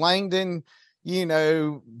got Langdon,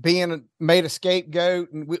 being made a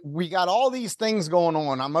scapegoat, and we got all these things going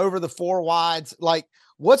on. I'm over the four wides. Like,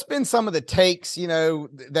 what's been some of the takes,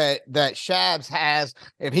 that Shabs has,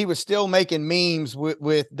 if he was still making memes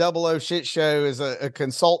with Double O Shit Show as a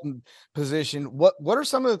consultant position? What are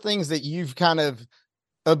some of the things that you've kind of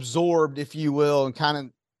absorbed, if you will, and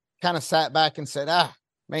kind of sat back and said,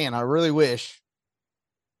 man, I really wish.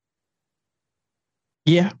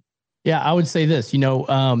 Yeah. Yeah, I would say this,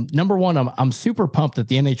 number one, I'm super pumped that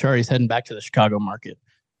the NHRA is heading back to the Chicago market.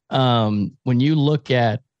 When you look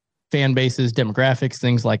at fan bases, demographics,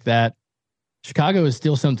 things like that, Chicago is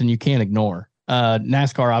still something you can't ignore.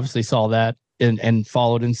 NASCAR obviously saw that and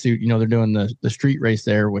followed in suit. They're doing the street race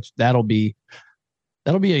there, which that'll be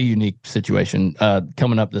a unique situation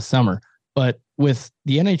coming up this summer. But with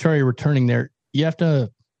the NHRA returning there, you have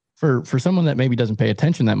to, for someone that maybe doesn't pay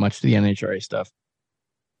attention that much to the NHRA stuff,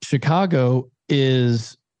 Chicago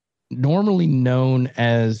is normally known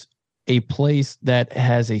as a place that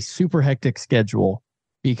has a super hectic schedule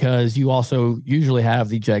because you also usually have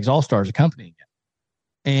the Jags All-Stars accompanying it.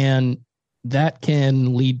 And that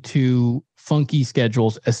can lead to funky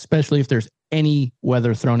schedules, especially if there's any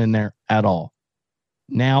weather thrown in there at all.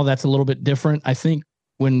 Now that's a little bit different. I think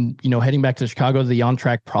when, heading back to Chicago, the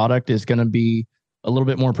on-track product is going to be a little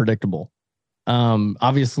bit more predictable.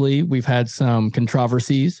 Obviously, we've had some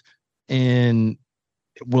controversies in,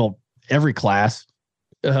 every class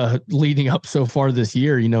leading up so far this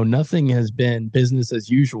year. Nothing has been business as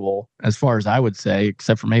usual, as far as I would say,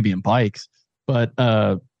 except for maybe in bikes. But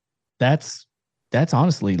that's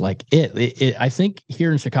honestly like it. I think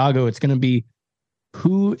here in Chicago, it's going to be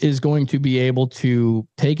who is going to be able to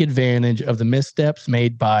take advantage of the missteps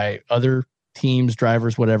made by other teams,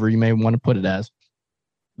 drivers, whatever you may want to put it as.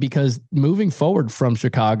 Because moving forward from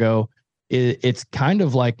Chicago, it's kind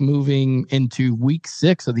of like moving into week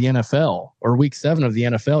 6 of the NFL or week 7 of the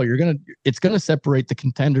NFL. It's going to separate the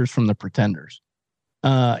contenders from the pretenders.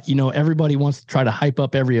 Everybody wants to try to hype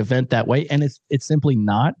up every event that way, and it's simply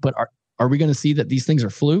not. But are we going to see that these things are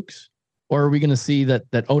flukes? Or are we going to see that,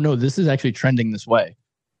 oh no, this is actually trending this way?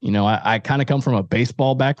 I kind of come from a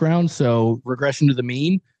baseball background, so regression to the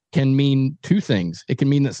mean can mean two things. It can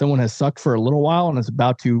mean that someone has sucked for a little while and is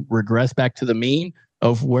about to regress back to the mean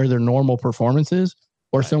of where their normal performance is,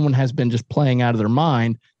 or someone has been just playing out of their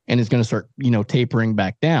mind and is going to start, tapering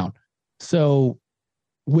back down. So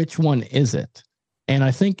which one is it? And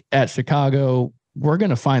I think at Chicago, we're going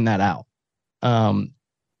to find that out.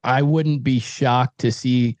 I wouldn't be shocked to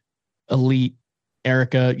see Elite,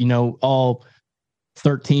 Erica, all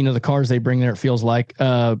 13 of the cars they bring there, it feels like,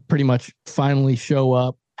 pretty much finally show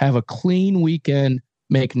up, have a clean weekend,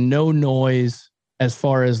 make no noise as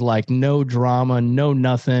far as like no drama, no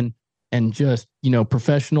nothing, and just,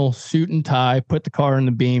 professional suit and tie, put the car in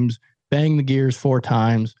the beams, bang the gears 4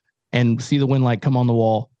 times, and see the wind light come on the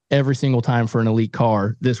wall every single time for an Elite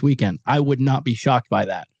car this weekend. I would not be shocked by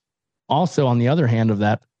that. Also, on the other hand of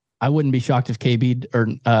that, I wouldn't be shocked if KB, or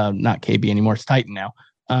not KB anymore, it's Titan now,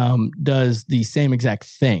 does the same exact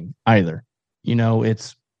thing either.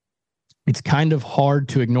 It's kind of hard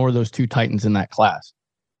to ignore those 2 Titans in that class.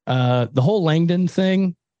 The whole Langdon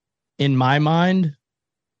thing, in my mind,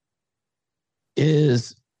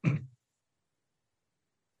 is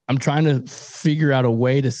I'm trying to figure out a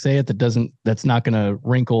way to say it that's not going to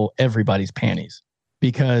wrinkle everybody's panties.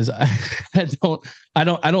 Because I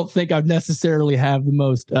don't think I necessarily have the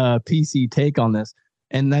most PC take on this,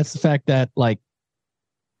 and that's the fact that like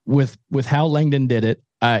with how Langdon did it,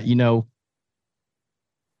 I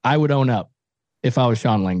would own up if I was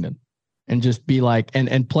Sean Langdon and just be like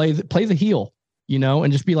and play the heel,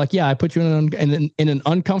 and just be like, yeah, I put you in an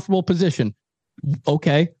uncomfortable position.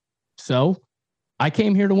 Okay, so I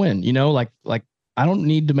came here to win. Like I don't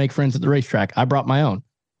need to make friends at the racetrack. I brought my own.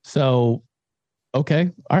 So.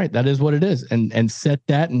 Okay. All right. That is what it is. And set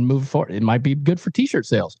that and move forward. It might be good for t-shirt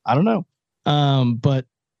sales. I don't know. But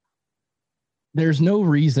there's no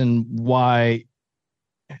reason why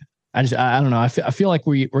I don't know. I feel like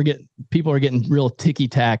people are getting real ticky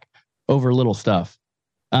tack over little stuff.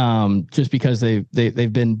 Just because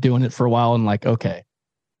they've been doing it for a while and like, okay,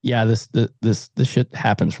 yeah, this shit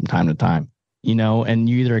happens from time to time, and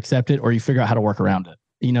you either accept it or you figure out how to work around it.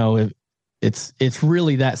 It's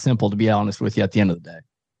really that simple, to be honest with you, at the end of the day.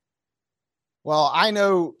 Well, I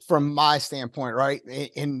know from my standpoint, right?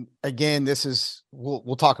 And again,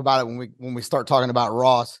 we'll talk about it when we start talking about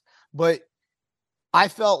Ross, but I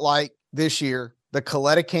felt like this year, the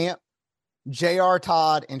Coletta camp, J.R.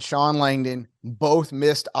 Todd and Sean Langdon both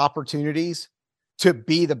missed opportunities to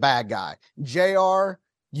be the bad guy. J.R.,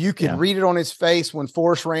 you could read it on his face when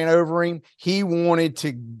Forrest ran over him. He wanted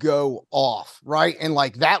to go off, right? And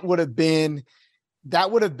like that would have been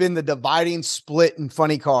the dividing split in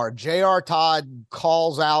funny car. J.R. Todd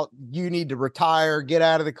calls out, you need to retire, get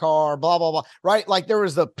out of the car, blah, blah, blah, right? Like there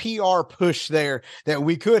was the PR push there that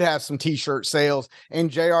we could have some t-shirt sales and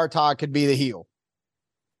J.R. Todd could be the heel.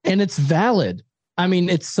 And it's valid. I mean,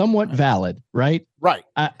 it's somewhat valid, right? Right.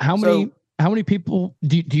 How many people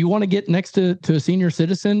do you want to get next to a senior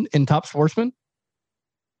citizen in Top Sportsman?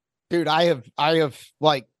 Dude, I have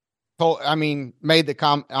like made the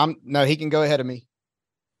comment. No, he can go ahead of me.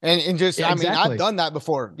 And just, yeah, exactly. I've done that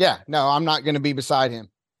before. Yeah, no, I'm not going to be beside him.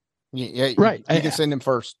 Yeah, right. You can send him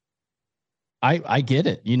first. I get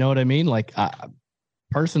it. You know what I mean? Like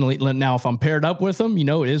personally, now if I'm paired up with him,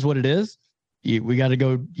 it is what it is. We got to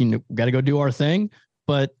go, do our thing.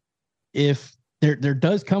 But if there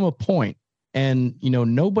does come a point, and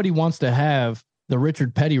nobody wants to have the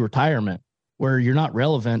Richard Petty retirement where you're not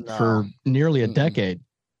relevant for nearly a decade.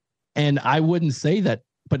 And I wouldn't say that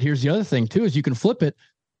But here's the other thing too, is you can flip it.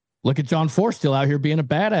 Look at John Force still out here being a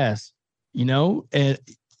badass, and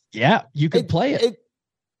yeah, you could play it.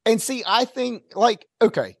 And see, I think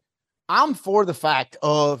okay, I'm for the fact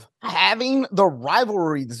of having the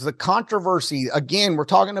rivalry. This is a controversy. Again, we're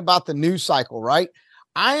talking about the news cycle, right?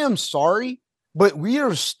 I am sorry, but we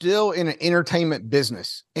are still in an entertainment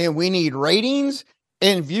business, and we need ratings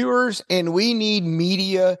and viewers, and we need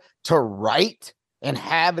media to write and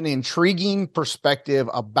have an intriguing perspective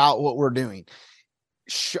about what we're doing.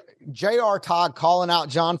 J.R. Todd calling out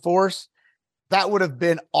John Force, that would have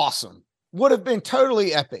been awesome. Would have been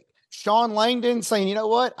totally epic. Sean Langdon saying, you know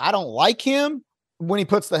what? I don't like him when he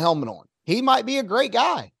puts the helmet on. He might be a great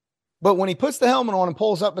guy, but when he puts the helmet on and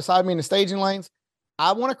pulls up beside me in the staging lanes,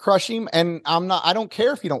 I want to crush him. And I don't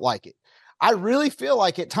care if you don't like it. I really feel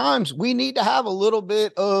like at times we need to have a little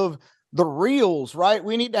bit of the reels, right?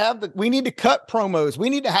 We need to cut promos. We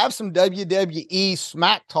need to have some WWE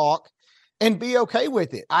smack talk and be okay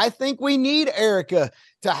with it. I think we need Erica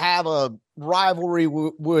to have a rivalry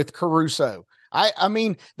with Caruso. I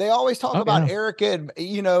mean, they always talk about Erica and,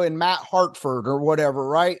 and Matt Hartford or whatever,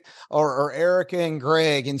 right? Or Erica and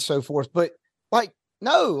Greg and so forth. But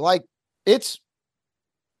no, it's,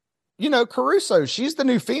 Caruso, she's the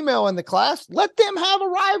new female in the class. Let them have a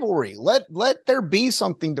rivalry. Let there be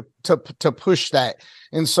something to push that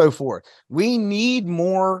and so forth. We need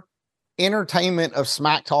more entertainment of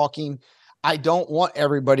smack talking. I don't want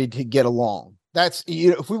everybody to get along. That's,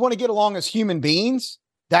 if we want to get along as human beings,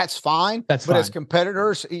 that's fine. But as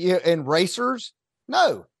competitors and racers,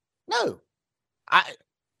 no.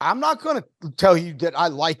 I'm not going to tell you that I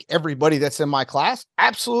like everybody that's in my class.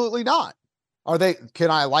 Absolutely not. Can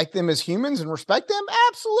I like them as humans and respect them?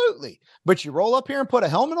 Absolutely. But you roll up here and put a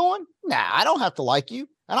helmet on? Nah, I don't have to like you.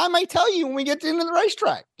 And I may tell you when we get to the end of the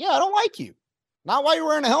racetrack, yeah, I don't like you. Not while you're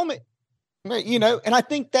wearing a helmet, and I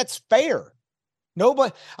think that's fair.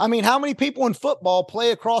 Nobody, how many people in football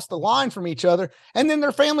play across the line from each other and then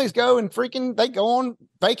their families go and they go on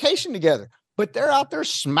vacation together, but they're out there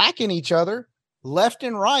smacking each other left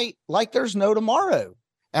and right like there's no tomorrow.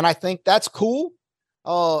 And I think that's cool.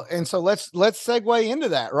 And so let's segue into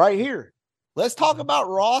that right here. Let's talk about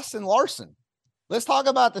Ross and Larson. Let's talk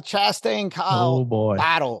about the Chastain Kyle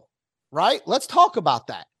battle, right? Let's talk about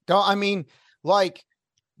that.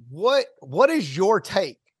 What is your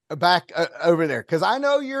take back over there? Because I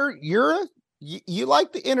know you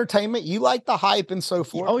like the entertainment, you like the hype and so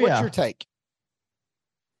forth. What's your take?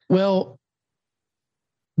 Well,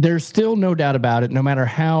 there's still no doubt about it. No matter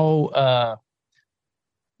how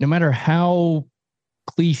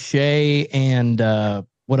cliche and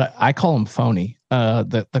what I call them phony,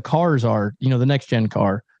 the cars are, the next gen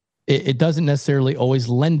car, it doesn't necessarily always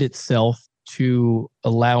lend itself to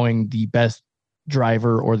allowing the best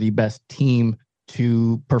driver or the best team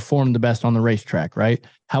to perform the best on the racetrack, right?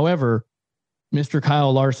 However, Mr.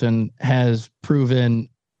 Kyle Larson has proven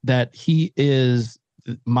that he is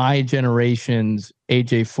my generation's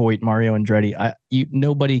AJ Foyt, Mario Andretti.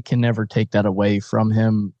 Nobody can ever take that away from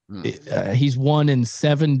him. He's won in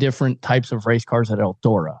 7 different types of race cars at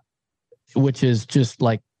Eldora, which is just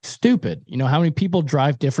stupid. How many people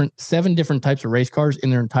drive 7 different types of race cars in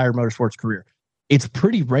their entire motorsports career? It's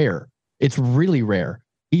pretty rare. It's really rare.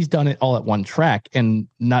 He's done it all at one track and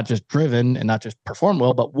not just driven and not just performed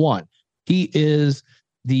well, but won. He is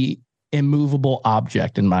the immovable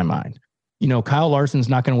object in my mind. Kyle Larson's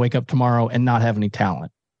not going to wake up tomorrow and not have any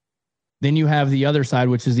talent. Then you have the other side,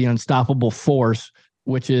 which is the unstoppable force,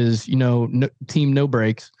 which is, team no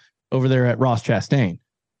brakes over there at Ross Chastain.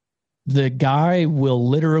 The guy will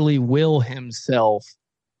literally will himself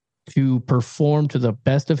to perform to the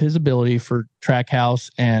best of his ability for Trackhouse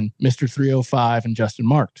and Mr. 305 and Justin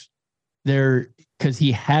Marks. Because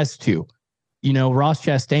he has to. Ross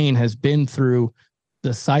Chastain has been through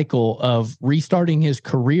the cycle of restarting his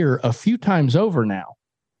career a few times over now.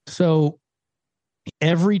 So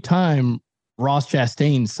every time Ross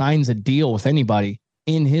Chastain signs a deal with anybody,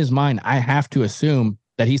 in his mind, I have to assume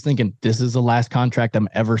that he's thinking, this is the last contract I'm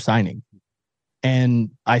ever signing. And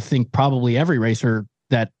I think probably every racer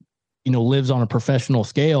that, lives on a professional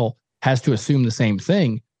scale has to assume the same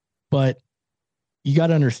thing. But you got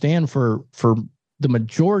to understand for the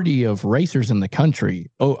majority of racers in the country,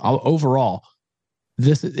 overall,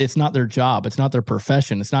 it's not their job. It's not their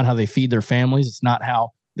profession. It's not how they feed their families. It's not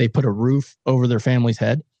how they put a roof over their family's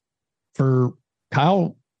head. For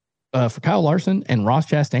Kyle Larson and Ross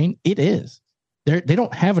Chastain, it is. They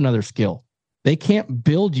don't have another skill. They can't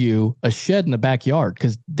build you a shed in the backyard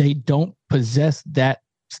because they don't possess that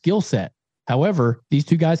skill set. However, these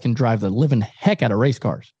two guys can drive the living heck out of race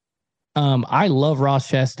cars. I love Ross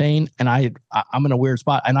Chastain, and I'm in a weird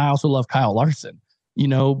spot, and I also love Kyle Larson,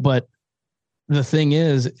 but the thing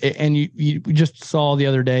is, and you just saw the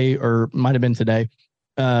other day, or might have been today,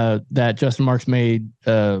 that Justin Marks made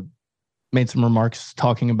some remarks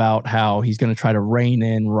talking about how he's going to try to rein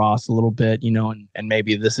in Ross a little bit, and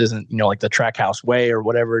maybe this isn't, like the Trackhouse way or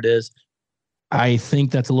whatever it is. I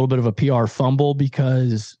think that's a little bit of a PR fumble,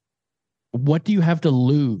 because what do you have to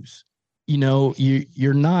lose?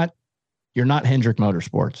 You're not Hendrick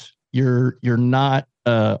Motorsports. You're not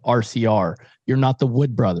RCR. You're not the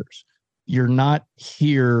Wood Brothers. You're not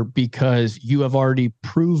here because you have already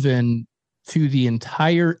proven to the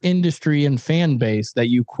entire industry and fan base that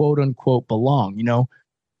you quote unquote belong.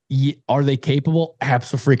 Are they capable?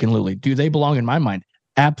 Absolutely. Do they belong in my mind?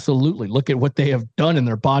 Absolutely. Look at what they have done in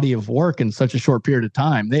their body of work in such a short period of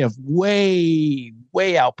time. They have way,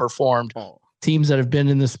 way outperformed teams that have been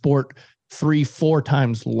in the sport 3-4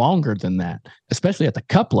 times longer than that, especially at the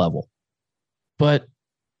cup level. But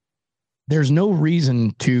there's no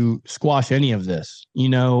reason to squash any of this.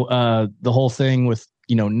 The whole thing with,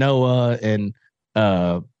 Noah and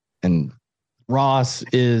Ross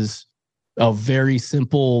is a very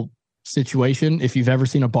simple situation. If you've ever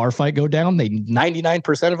seen a bar fight go down,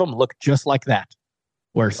 99% of them look just like that,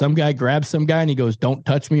 where some guy grabs some guy and he goes, "Don't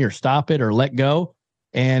touch me," or "Stop it," or "Let go,"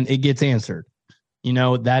 and it gets answered.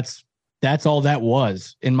 That's all that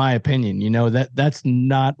was, in my opinion. That's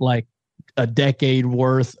not like a decade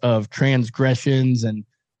worth of transgressions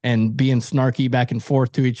and being snarky back and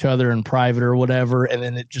forth to each other in private or whatever, and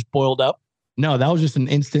then it just boiled up. No, that was just an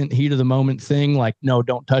instant heat of the moment thing. Like, no,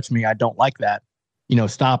 don't touch me. I don't like that.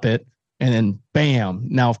 Stop it. And then bam.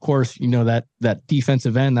 Now, of course, that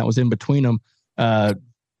defensive end that was in between them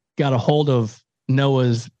got a hold of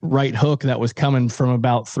Noah's right hook that was coming from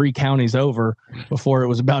about 3 counties over before it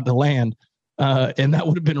was about to land. And that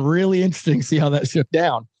would have been really interesting to see how that shook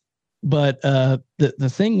down. But the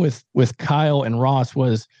thing with Kyle and Ross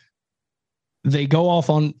was they go off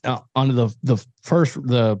on the first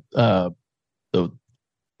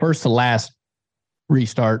to last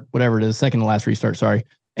restart, whatever it is, second to last restart, sorry.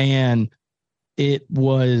 And it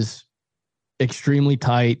was extremely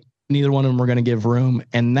tight. Neither one of them were going to give room.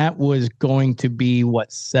 And that was going to be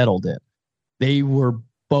what settled it. They were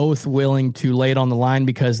both willing to lay it on the line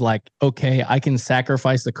because, like, okay, I can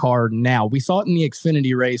sacrifice the car now. We saw it in the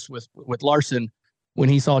Xfinity race with Larson when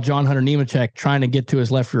he saw John Hunter Nemechek trying to get to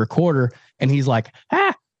his left rear quarter. And he's like,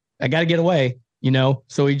 I got to get away,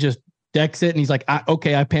 So he just decks it. And he's like,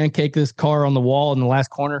 okay, I pancake this car on the wall in the last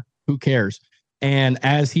corner. Who cares? And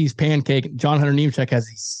as he's pancaking, John Hunter Nemechek has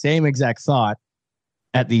the same exact thought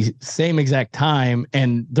at the same exact time.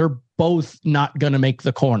 And they're both not going to make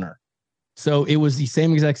the corner. So it was the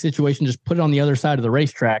same exact situation. Just put it on the other side of the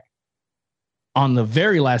racetrack on the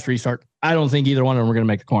very last restart. I don't think either one of them were going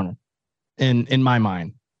to make the corner in my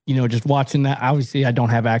mind. Just watching that, obviously I don't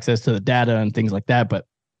have access to the data and things like that, but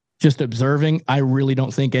just observing, I really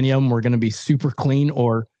don't think any of them were going to be super clean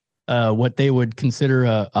or what they would consider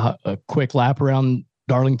a quick lap around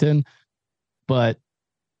Darlington. But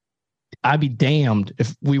I'd be damned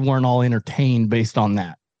if we weren't all entertained based on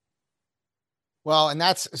that. Well, and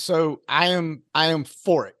that's so I am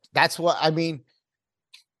for it. That's what I mean.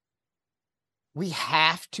 We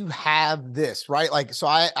have to have this, right? Like, so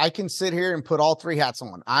I can sit here and put all 3 hats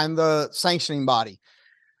on. I'm the sanctioning body.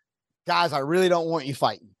 Guys, I really don't want you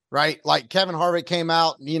fighting, right? Like Kevin Harvick came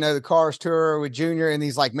out, the Cars Tour with Junior, and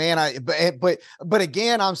he's like, man, but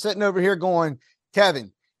again, I'm sitting over here going,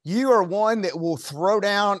 Kevin, you are one that will throw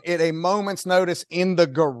down at a moment's notice in the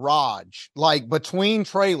garage, like between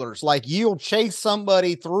trailers. Like you'll chase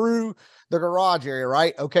somebody through the garage area,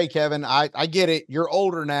 right? Okay, Kevin, I get it. You're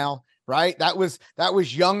older now, right? That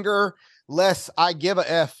was younger, less I give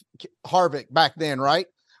a F Harvick back then, right?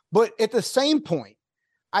 But at the same point,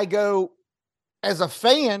 I go, as a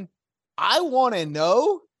fan, I want to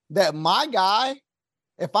know that my guy,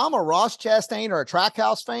 if I'm a Ross Chastain or a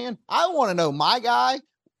Trackhouse fan, I want to know my guy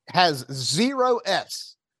has 0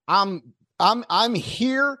 Fs. I'm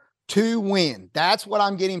here to win. That's what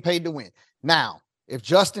I'm getting paid to win. Now, if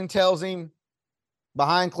Justin tells him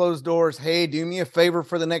behind closed doors, hey, do me a favor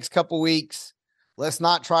for the next couple weeks. Let's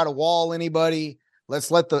not try to wall anybody.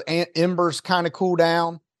 Let's let the embers kind of cool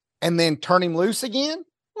down and then turn him loose again.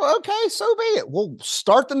 Well, okay, so be it. We'll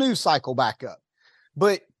start the news cycle back up.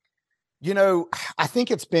 But, I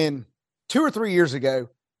think it's been 2 or 3 years ago,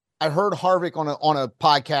 I heard Harvick on a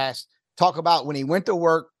podcast talk about when he went to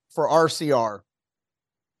work for RCR,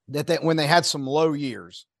 that when they had some low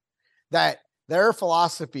years, that their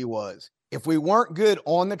philosophy was, if we weren't good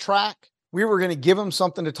on the track, we were going to give them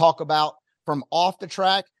something to talk about from off the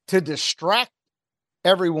track to distract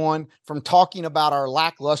everyone from talking about our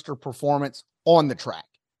lackluster performance on the track,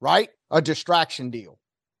 right? A distraction deal.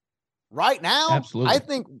 Right now,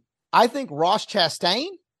 Absolutely. I think Ross Chastain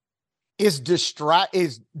is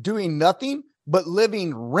doing nothing but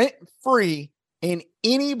living rent free in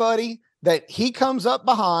anybody that he comes up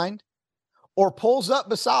behind or pulls up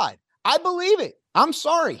beside. I believe it. I'm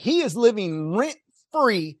sorry. He is living rent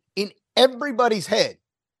free in everybody's head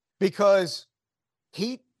because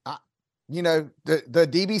the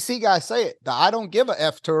DBC guys say it. The I don't give a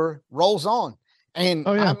F tour rolls on. And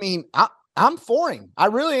I mean, I'm for him. I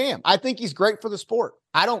really am. I think he's great for the sport.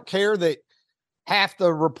 I don't care that half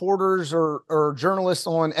the reporters or journalists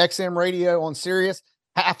on XM radio on Sirius,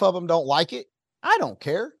 half of them don't like it. I don't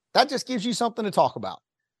care. That just gives you something to talk about.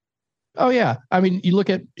 Oh yeah. I mean, you look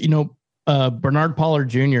at, Bernard Pollard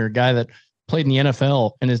Jr., a guy that played in the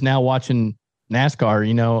NFL and is now watching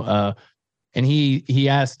NASCAR, and he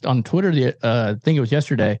asked on Twitter, I think it was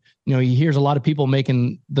yesterday, he hears a lot of people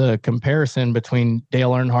making the comparison between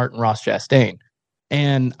Dale Earnhardt and Ross Chastain.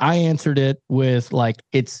 And I answered it with like,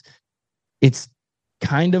 it's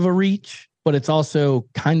kind of a reach, but it's also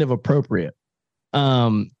kind of appropriate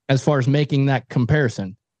as far as making that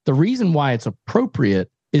comparison. The reason why it's appropriate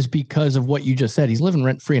is because of what you just said. He's living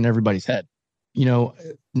rent free in everybody's head.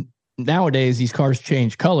 Nowadays, these cars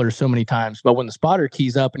change colors so many times, but when the spotter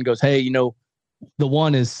keys up and goes, hey, the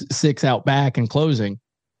one is 6 out back and closing,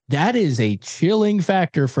 that is a chilling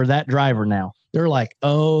factor for that driver now. They're like,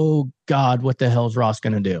 oh, God, what the hell is Ross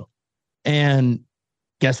going to do? And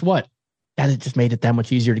guess what? That just made it that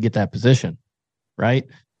much easier to get that position, right?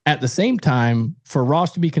 At the same time, for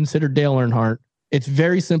Ross to be considered Dale Earnhardt, it's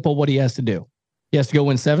very simple what he has to do. He has to go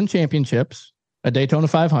win 7 championships, a Daytona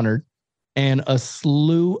 500, and a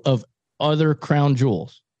slew of other crown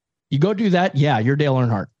jewels. You go do that, yeah, you're Dale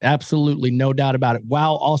Earnhardt. Absolutely, no doubt about it.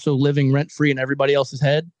 While also living rent-free in everybody else's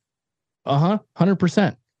head.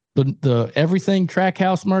 100%. The everything,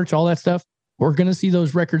 Trackhouse merch, all that stuff, we're going to see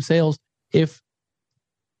those record sales if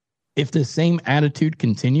the same attitude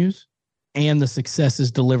continues and the success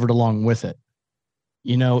is delivered along with it.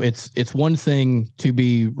 It's one thing to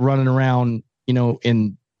be running around,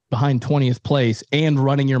 in behind 20th place and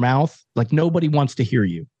running your mouth. Like nobody wants to hear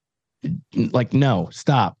you. Like, no,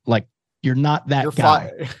 stop. Like you're not that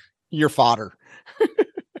guy. You're fodder.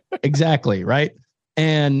 Exactly. Right.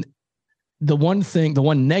 And the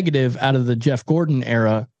one negative out of the Jeff Gordon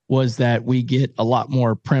era was that we get a lot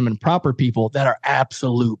more prim and proper people that are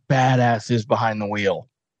absolute badasses behind the wheel.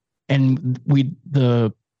 And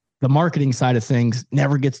the marketing side of things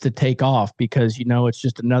never gets to take off because, it's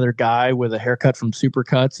just another guy with a haircut from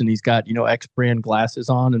Supercuts and he's got, X brand glasses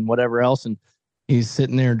on and whatever else. And he's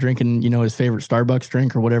sitting there drinking, his favorite Starbucks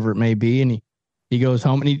drink or whatever it may be. And he goes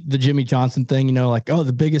home and the Jimmy Johnson thing, like, oh,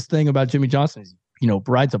 the biggest thing about Jimmy Johnson is,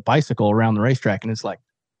 rides a bicycle around the racetrack. And it's like,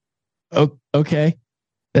 oh, okay,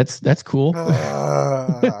 that's cool.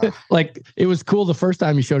 Like it was cool the first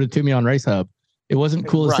time you showed it to me on Race Hub. It wasn't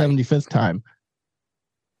cool the 75th time.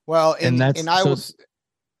 Well,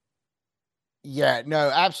 yeah, no,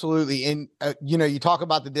 absolutely. And, you talk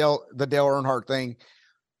about the Dale Earnhardt thing,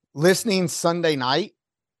 listening Sunday night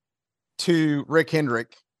to Rick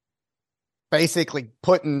Hendrick, basically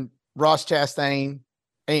putting Ross Chastain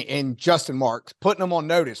and Justin Marks, putting them on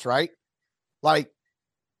notice, right? Like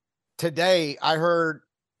today I heard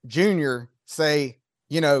Junior say,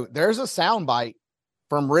 there's a soundbite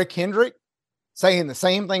from Rick Hendrick saying the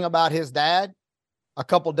same thing about his dad a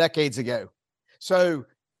couple decades ago. So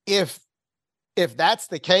if that's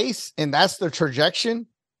the case and that's the trajectory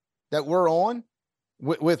that we're on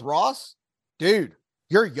with Ross, dude,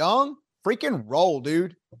 you're young, freaking roll,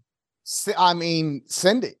 dude.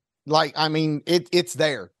 Send it. Like, it's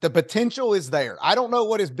there. The potential is there. I don't know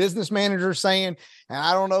what his business manager's saying, and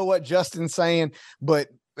I don't know what Justin's saying, but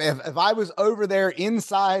if I was over there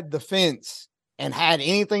inside the fence and had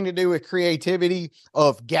anything to do with creativity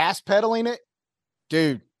of gas pedaling it,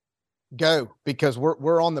 dude, go, because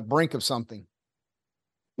we're on the brink of something.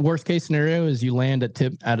 Worst case scenario is you land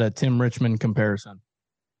at a Tim Richmond comparison.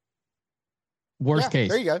 Worst case.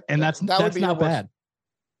 There you go. And that's would be not bad.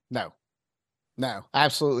 No,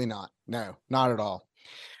 absolutely not. No, not at all.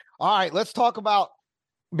 All right, let's talk about,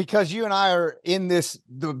 because you and I are in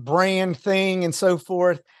the brand thing and so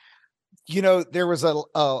forth. There was a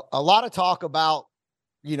lot of talk about,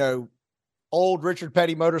 old Richard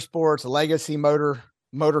Petty Motorsports, a legacy motor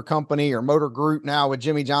company or motor group now with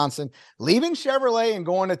Jimmy Johnson, leaving Chevrolet and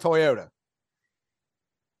going to Toyota.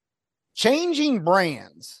 Changing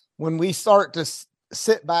brands, when we start to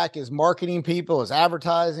sit back as marketing people, as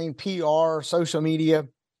advertising, PR, social media,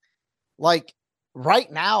 like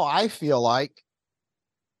right now, I feel like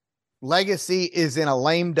Legacy is in a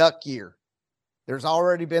lame duck year. There's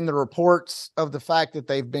already been the reports of the fact that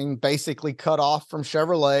they've been basically cut off from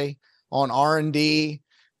Chevrolet on R&D,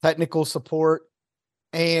 technical support.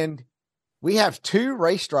 And we have two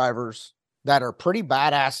race drivers that are pretty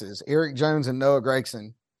badasses, Eric Jones and Noah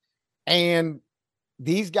Gragson. And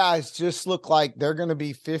these guys just look like they're going to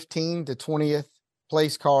be 15 to 20th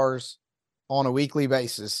place cars on a weekly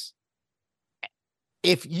basis.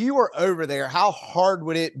 If you were over there, how hard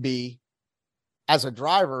would it be as a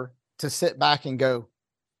driver to sit back and go,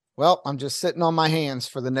 well, I'm just sitting on my hands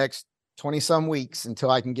for the next 20 some weeks until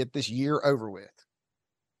I can get this year over with?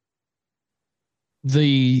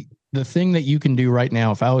 The thing that you can do right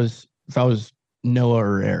now, if I was Noah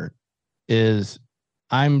or Eric, is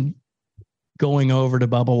I'm going over to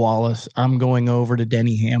Bubba Wallace. I'm going over to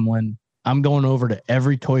Denny Hamlin. I'm going over to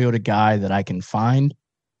every Toyota guy that I can find.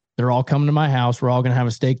 They're all coming to my house. We're all going to have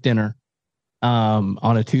a steak dinner on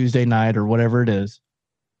a Tuesday night or whatever it is.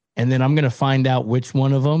 And then I'm going to find out which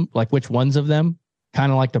ones of them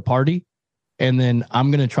kind of like to party. And then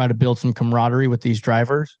I'm going to try to build some camaraderie with these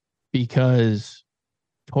drivers, because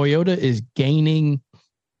Toyota is gaining,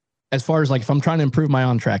 as far as like, if I'm trying to improve my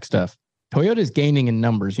on-track stuff, Toyota is gaining in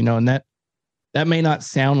numbers, and that may not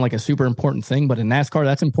sound like a super important thing, but in NASCAR,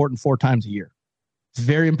 that's important 4 times a year. It's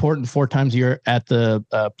very important 4 times a year at the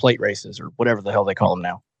plate races or whatever the hell they call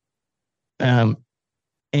them now.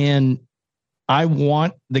 And I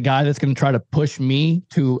want the guy that's going to try to push me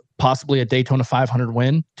to possibly a Daytona 500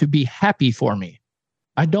 win to be happy for me.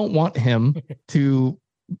 I don't want him to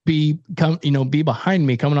be behind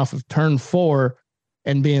me coming off of turn 4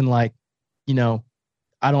 and being like,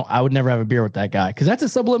 I would never have a beer with that guy. Cause that's a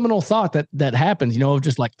subliminal thought that happens, of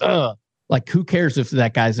just like, like who cares if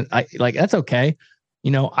that guy's that's okay.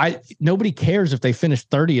 Nobody cares if they finish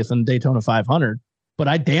 30th in Daytona 500, but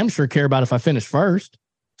I damn sure care about if I finish first.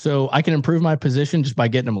 So I can improve my position just by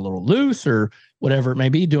getting them a little loose or whatever it may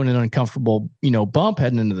be, doing an uncomfortable, bump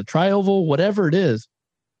heading into the tri-oval, whatever it is.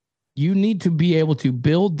 You need to be able to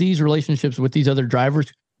build these relationships with these other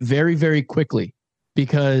drivers very, very quickly,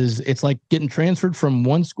 because it's like getting transferred from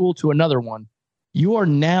one school to another one. You are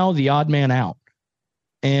now the odd man out.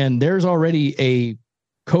 And there's already a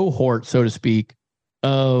cohort, so to speak,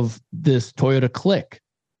 of this Toyota clique.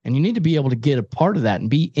 And you need to be able to get a part of that and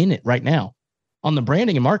be in it right now. On the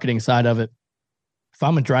branding and marketing side of it, if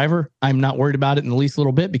I'm a driver, I'm not worried about it in the least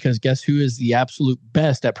little bit, because guess who is the absolute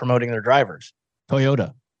best at promoting their drivers?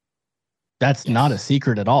 Toyota. That's not a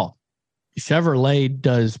secret at all. Chevrolet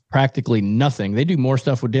does practically nothing. They do more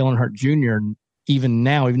stuff with Dale Earnhardt Jr. even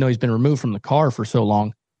now, even though he's been removed from the car for so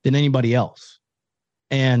long, than anybody else.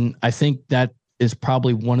 And I think that is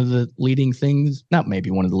probably one of the leading things, not maybe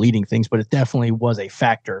one of the leading things, but it definitely was a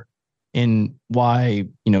factor in why,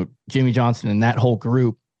 Jimmy Johnson and that whole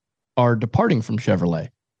group are departing from Chevrolet.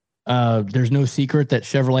 There's no secret that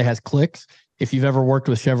Chevrolet has cliques. If you've ever worked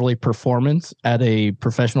with Chevrolet Performance at a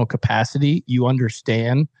professional capacity, you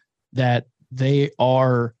understand that they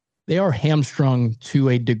are hamstrung to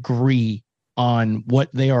a degree on what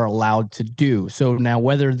they are allowed to do. So now,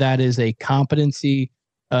 whether that is a competency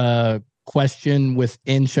question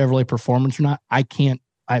within Chevrolet Performance or not, I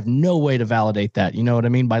have no way to validate that. You know what I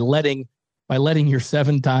mean? By letting your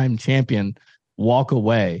 7-time champion walk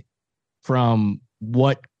away from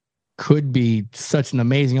what could be such an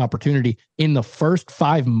amazing opportunity in the first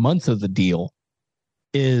 5 months of the deal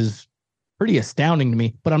is pretty astounding to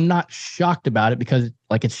me. But I'm not shocked about it, because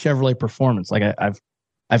it's Chevrolet Performance. Like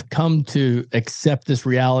I've come to accept this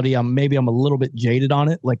reality. I'm a little bit jaded on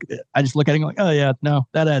it. Like I just look at it and go, oh yeah, no,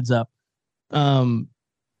 that adds up.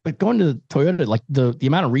 But going to Toyota, like the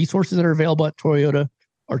amount of resources that are available at Toyota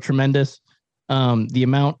are tremendous. The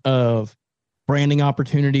amount of branding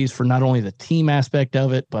opportunities for not only the team aspect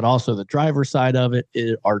of it, but also the driver side of it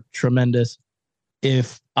are tremendous.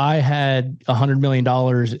 If I had $100 million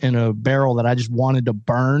in a barrel that I just wanted to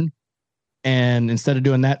burn, and instead of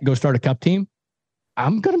doing that, go start a cup team,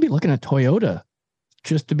 I'm going to be looking at Toyota,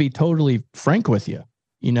 just to be totally frank with you.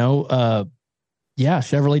 Yeah,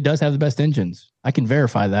 Chevrolet does have the best engines. I can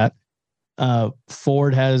verify that.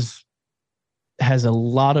 Ford has a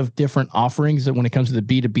lot of different offerings that when it comes to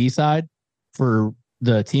the B2B side for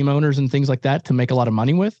the team owners and things like that to make a lot of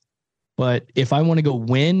money with. But if I want to go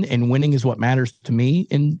win, and winning is what matters to me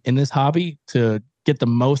in this hobby, to get the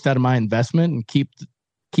most out of my investment and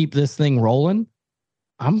keep this thing rolling,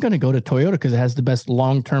 I'm going to go to Toyota because it has the best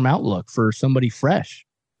long-term outlook for somebody fresh.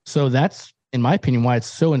 So that's, in my opinion, why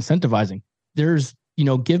it's so incentivizing. There's,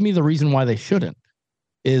 give me the reason why they shouldn't,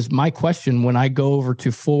 is my question when I go over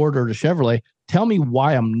to Ford or to Chevrolet. Tell me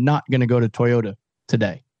why I'm not going to go to Toyota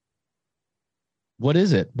today? What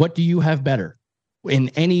is it? What do you have better in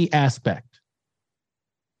any aspect?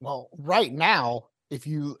 Well, right now, if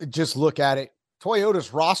you just look at it,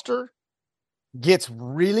 Toyota's roster gets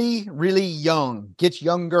really, really young, gets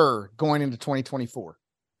younger going into 2024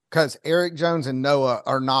 because Eric Jones and Noah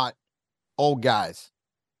are not old guys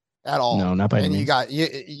at all. No, not by any And means.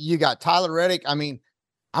 you got Tyler Reddick. I mean,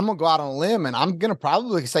 I'm gonna go out on a limb and I'm gonna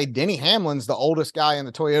probably say Denny Hamlin's the oldest guy in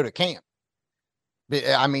the Toyota camp.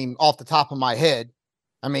 I mean, off the top of my head,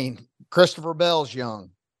 I mean, Christopher Bell's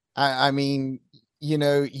young. I mean, you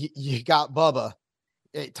know, you got Bubba,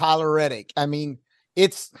 Tyler Reddick. I mean,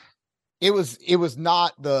 it was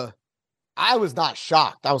not I was not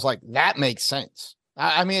shocked. I was like, that makes sense.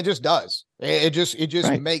 I mean, it just does. It just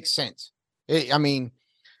Right. makes sense.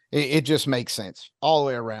 It just makes sense all the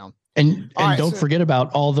way around. And All right, don't forget about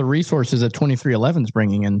all the resources that 2311 is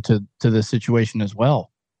bringing into this situation as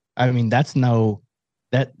well. I mean, that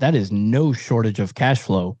is no shortage of cash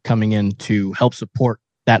flow coming in to help support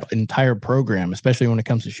that entire program, especially when it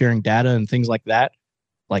comes to sharing data and things like that.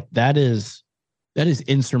 Like that is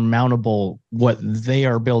insurmountable what they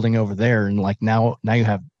are building over there. And like now you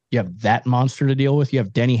have that monster to deal with. You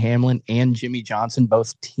have Denny Hamlin and Jimmy Johnson,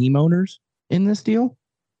 both team owners in this deal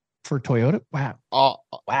for Toyota. Wow.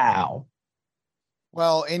 Wow.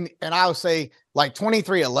 Well, and I would say like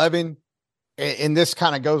 2311, and this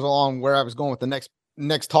kind of goes along where I was going with the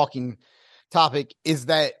next talking topic, is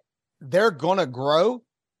that they're gonna grow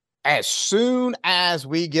as soon as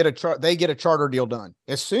we get they get a charter deal done.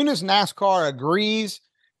 As soon as NASCAR agrees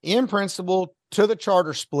in principle to the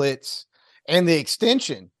charter splits and the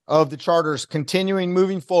extension of the charters continuing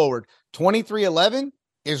moving forward, 2311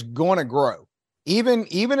 is going to grow. Even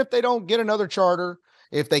if they don't get another charter,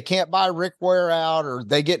 if they can't buy Rick Ware out or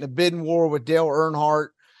they get in a bidding war with Dale Earnhardt,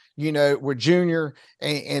 you know, with Junior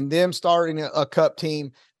and them starting a cup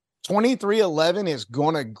team, 2311 is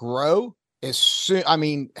going to grow as soon. I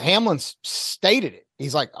mean, Hamlin's stated it.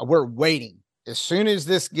 He's like, we're waiting as soon as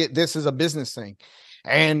this is a business thing.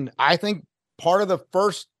 And I think part of the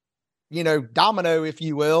first, you know, domino, if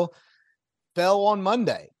you will, fell on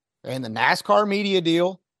Monday, and the NASCAR media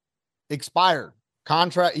deal expired.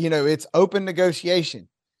 Contract, you know, it's open negotiation.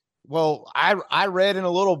 Well, I read in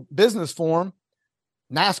a little business forum,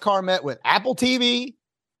 NASCAR met with Apple TV,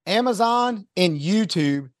 Amazon, and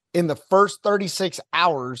YouTube in the first 36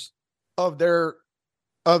 hours of the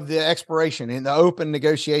expiration in the open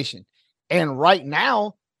negotiation. And right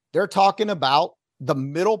now they're talking about the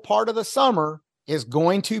middle part of the summer is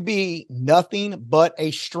going to be nothing but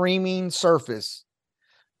a streaming surface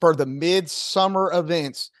for the midsummer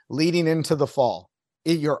events leading into the fall.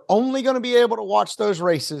 You're only going to be able to watch those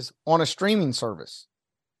races on a streaming service.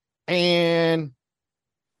 And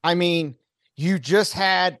I mean, you just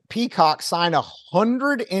had Peacock sign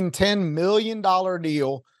 $110 million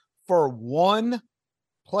deal for one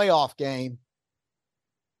playoff game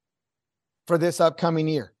for this upcoming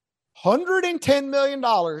year. $110 million.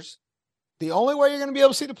 The only way you're going to be able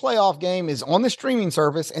to see the playoff game is on the streaming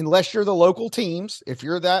service, unless you're the local teams. If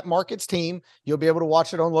you're that market's team, you'll be able to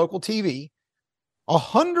watch it on local TV.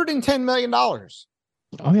 $110 million.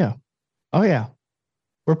 Oh yeah. Oh yeah.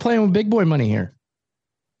 We're playing with big boy money here.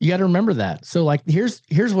 You got to remember that. So like, here's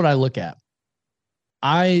what I look at.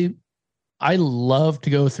 I love to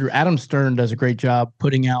go through. Adam Stern does a great job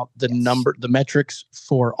putting out the metrics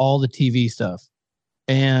for all the TV stuff.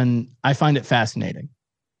 And I find it fascinating.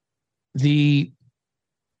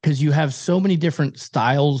 Because you have so many different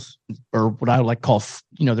styles, or what I would like to call,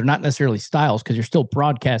 you know, they're not necessarily styles because you're still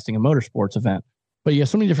broadcasting a motorsports event, but you have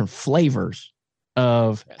so many different flavors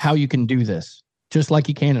of how you can do this, just like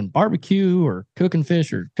you can in barbecue or cooking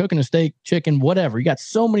fish or cooking a steak, chicken, whatever. You got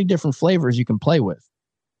so many different flavors you can play with.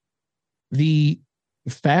 The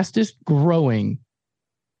fastest growing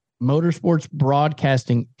motorsports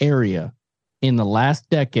broadcasting area in the last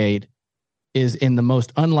decade is in the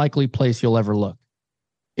most unlikely place you'll ever look.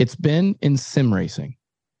 It's been in sim racing.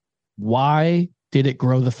 Why did it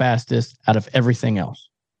grow the fastest out of everything else?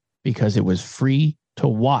 Because it was free to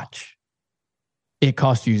watch. It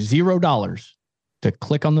cost you $0 to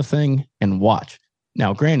click on the thing and watch.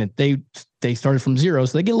 Now, granted, they started from zero,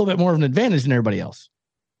 so they get a little bit more of an advantage than everybody else.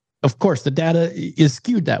 Of course, the data is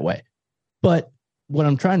skewed that way. But what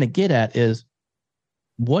I'm trying to get at is,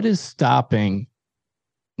 what is stopping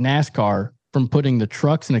NASCAR from putting the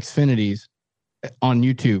trucks and Xfinities on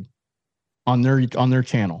YouTube, on their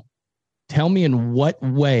channel? Tell me in what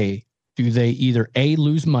way do they either A,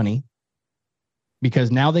 lose money,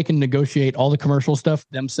 because now they can negotiate all the commercial stuff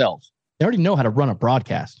themselves. They already know how to run a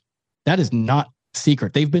broadcast. That is not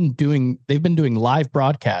secret. They've been doing live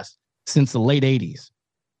broadcasts since the late 80s.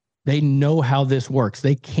 They know how this works.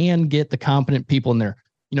 They can get the competent people in there.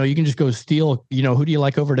 You can just go steal, who do you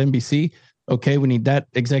like over at NBC? Okay, we need that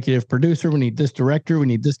executive producer. We need this director. We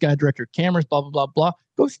need this guy, director of cameras, blah, blah, blah, blah.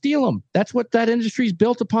 Go steal them. That's what that industry is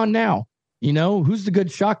built upon now. Who's the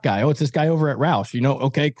good shot guy? Oh, it's this guy over at Roush.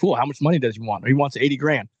 Okay, cool. How much money does he want? He wants 80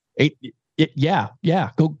 grand. Yeah.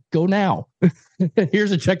 Go now.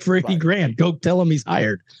 Here's a check for 80 grand. Go tell him he's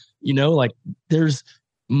hired. There's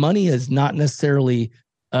money is not necessarily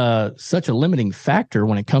such a limiting factor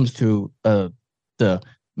when it comes to the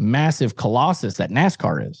massive colossus that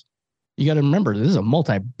NASCAR is. You got to remember, this is a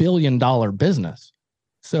multi-billion-dollar business.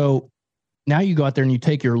 So now you go out there and you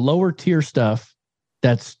take your lower tier stuff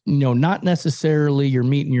that's, not necessarily your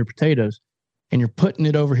meat and your potatoes, and you're putting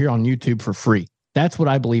it over here on YouTube for free. That's what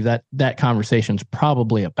I believe that conversation's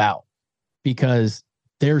probably about, because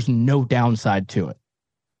there's no downside to it.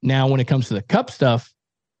 Now, when it comes to the Cup stuff,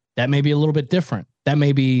 that may be a little bit different. That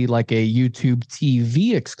may be like a YouTube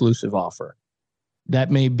TV exclusive offer.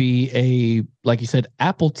 That may be like you said,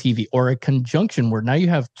 Apple TV, or a conjunction where now you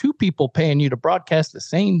have two people paying you to broadcast the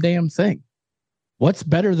same damn thing. What's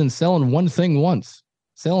better than selling one thing once?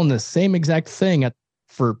 Selling the same exact thing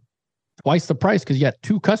for twice the price, because you got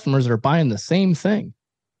two customers that are buying the same thing.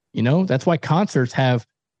 That's why concerts have,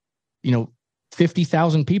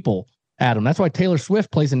 50,000 people at them. That's why Taylor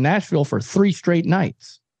Swift plays in Nashville for 3 straight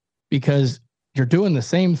nights, because you're doing the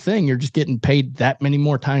same thing. You're just getting paid that many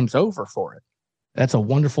more times over for it. That's a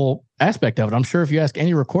wonderful aspect of it. I'm sure if you ask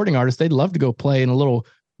any recording artist, they'd love to go play in a little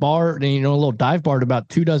bar, a little dive bar to about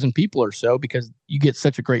 24 people or so, because you get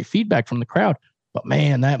such a great feedback from the crowd. But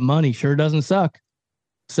man, that money sure doesn't suck.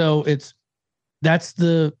 So that's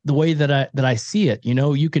the way that I see it.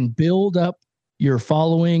 You can build up your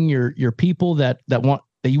following, your people that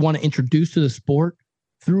you want to introduce to the sport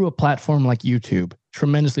through a platform like YouTube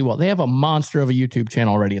tremendously well. They have a monster of a YouTube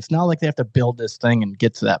channel already. It's not like they have to build this thing and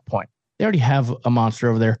get to that point. They already have a monster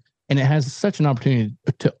over there, and it has such an opportunity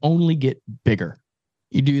to only get bigger.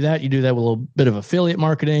 You do that with a little bit of affiliate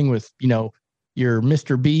marketing with, your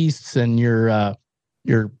Mr. Beasts and your I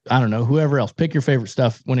don't know, whoever else. Pick your favorite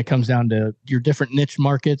stuff when it comes down to your different niche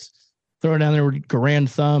markets. Throw it down there with Grand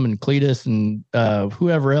Thumb and Cletus and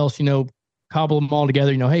whoever else, cobble them all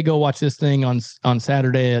together. Hey, go watch this thing on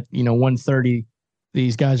Saturday at 1:30.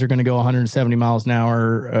 These guys are going to go 170 miles an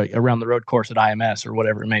hour around the road course at IMS or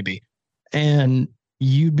whatever it may be. And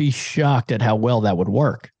you'd be shocked at how well that would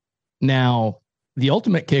work. Now, the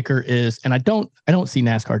ultimate kicker is, and I don't see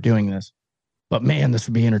NASCAR doing this, but man, this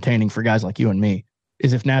would be entertaining for guys like you and me,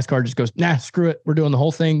 is if NASCAR just goes, nah, screw it. We're doing the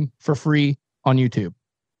whole thing for free on YouTube.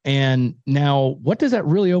 And now what does that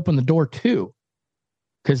really open the door to?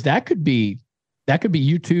 Because that could be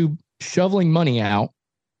YouTube shoveling money out,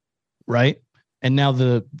 right? And now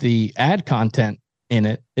the ad content in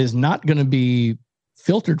it is not going to be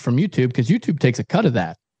filtered from YouTube, because YouTube takes a cut of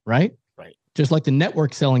that, right? Right. Just like the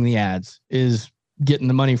network selling the ads is getting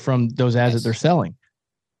the money from those ads that they're selling.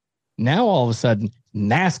 Now, all of a sudden,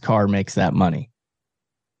 NASCAR makes that money.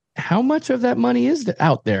 How much of that money is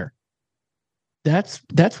out there? That's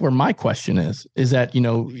where my question is that,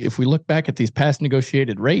 if we look back at these past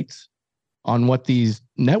negotiated rates on what these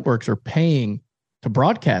networks are paying to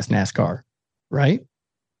broadcast NASCAR, right?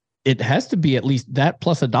 It has to be at least that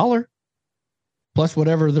plus $1, plus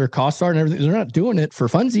whatever their costs are and everything. They're not doing it for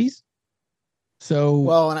funsies. So,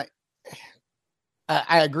 well, and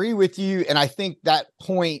I agree with you. And I think that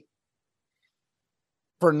point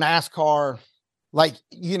for NASCAR, like,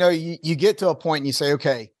 you get to a point and you say,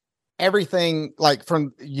 okay, everything, like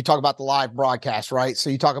you talk about the live broadcast, right? So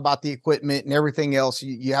you talk about the equipment and everything else.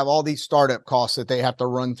 You have all these startup costs that they have to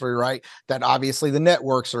run through, right? That obviously the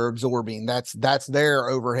networks are absorbing. That's their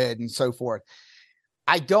overhead and so forth.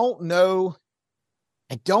 I don't know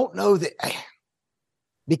that,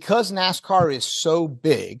 because NASCAR is so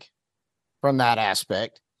big from that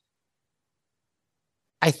aspect,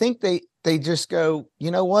 I think they just go, you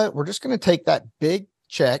know what? We're just going to take that big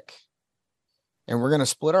check and we're going to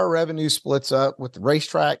split our revenue splits up with the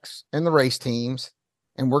racetracks and the race teams.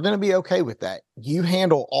 And we're going to be okay with that. You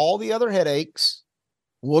handle all the other headaches.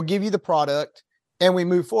 We'll give you the product and we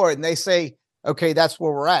move forward. And they say, okay, that's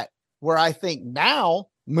where we're at. Where I think now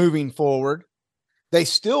moving forward, they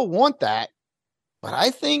still want that. But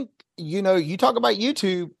I think, you talk about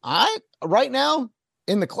YouTube. Right now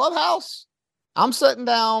in the clubhouse, I'm sitting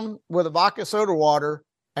down with a vodka soda water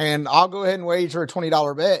and I'll go ahead and wager a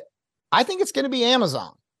 $20 bet. I think it's going to be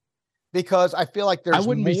Amazon, because I feel like there's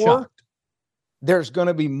going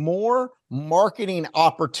to be more marketing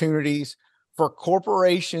opportunities for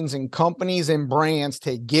corporations and companies and brands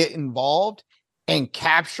to get involved. and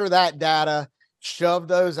capture that data, shove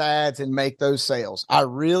those ads and make those sales. I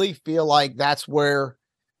really feel like that's where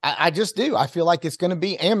I just do. I feel like it's going to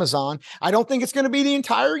be Amazon. I don't think it's going to be the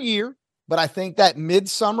entire year, but I think that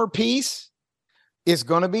midsummer piece is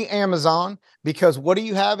going to be Amazon, because what do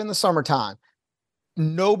you have in the summertime?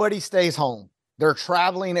 Nobody stays home. They're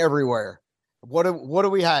traveling everywhere. What do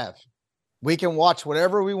we have? We can watch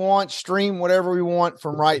whatever we want, stream whatever we want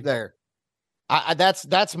from right there.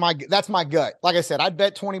 That's my gut. Like I said, I'd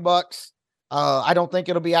bet $20. I don't think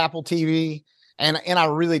it'll be Apple TV, and I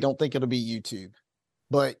really don't think it'll be YouTube.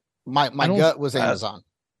 But my gut was Amazon.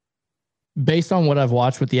 Based on what I've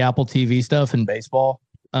watched with the Apple TV stuff and baseball,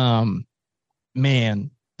 man,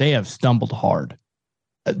 they have stumbled hard.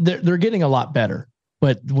 They're getting a lot better,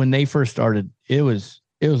 but when they first started, it was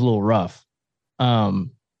a little rough.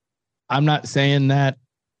 I'm not saying that,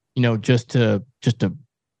 just to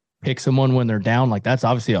pick someone when they're down. Like, that's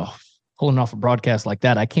obviously pulling off a broadcast like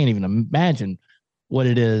that. I can't even imagine what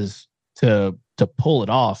it is to pull it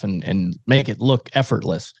off and make it look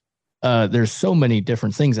effortless. There's so many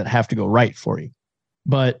different things that have to go right for you.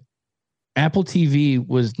 But Apple TV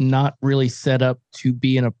was not really set up to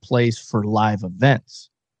be in a place for live events.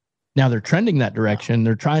 Now they're trending that direction.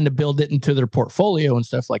 They're trying to build it into their portfolio and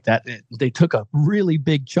stuff like that. They took a really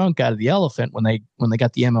big chunk out of the elephant when they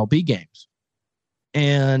got the MLB games.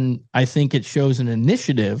 And I think it shows an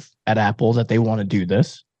initiative at Apple that they want to do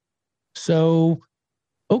this. So,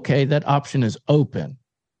 okay, that option is open.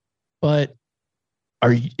 But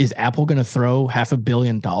is Apple going to throw $500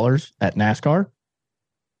 million at NASCAR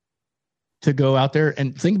to go out there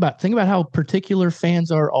and think about how particular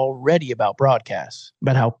fans are already about broadcasts,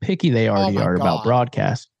 about how picky they already are about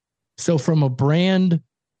broadcasts. So from a brand,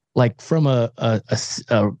 like from a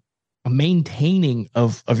maintaining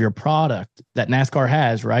of your product that NASCAR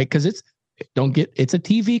has, right? Because it's a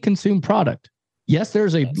TV consumed product. Yes,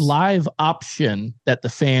 there's a live option that the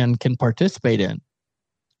fan can participate in,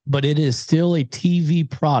 but it is still a TV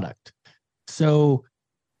product. So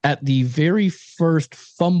at the very first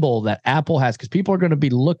fumble that Apple has, because people are going to be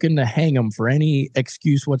looking to hang them for any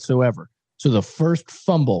excuse whatsoever. So the first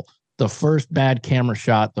fumble, the first bad camera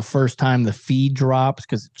shot, the first time the feed drops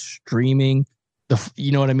because it's streaming,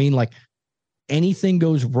 you know what I mean? Like, anything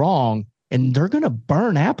goes wrong and they're going to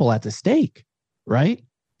burn Apple at the stake, right?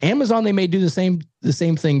 Amazon, they may do the same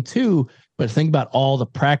thing too, but think about all the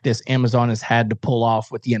practice Amazon has had to pull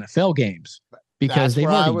off with the NFL games, because they've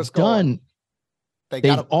already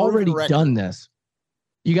done this.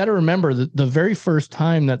 You got to remember that the very first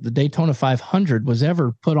time that the Daytona 500 was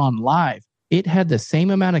ever put on live, it had the same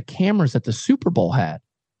amount of cameras that the Super Bowl had,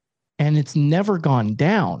 and it's never gone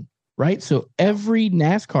down, right? So every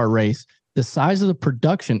NASCAR race, the size of the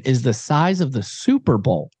production is the size of the Super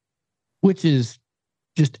Bowl, which is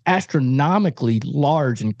just astronomically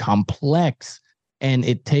large and complex. And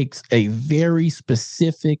it takes a very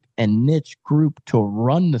specific and niche group to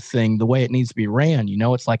run the thing the way it needs to be ran.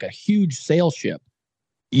 It's like a huge sail ship.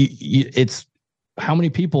 It's how many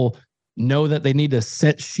people know that they need to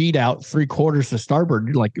set sheet out 3/4 to starboard.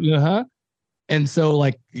 You're like, And so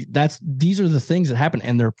like these are the things that happen,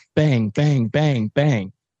 and they're bang, bang, bang,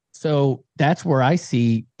 bang. So that's where I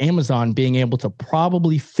see Amazon being able to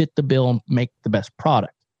probably fit the bill and make the best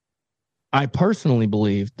product. I personally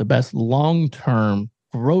believe the best long-term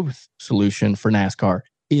growth solution for NASCAR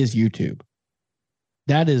is YouTube.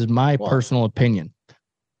 That is my personal opinion.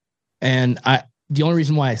 And the only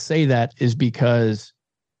reason why I say that is because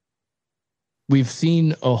we've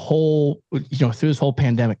seen a whole, through this whole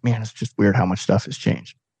pandemic, man, it's just weird how much stuff has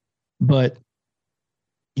changed. But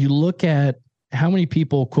you look at how many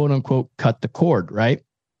people, quote unquote, cut the cord, right?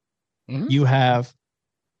 Mm-hmm. You have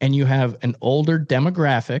an older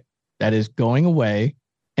demographic that is going away.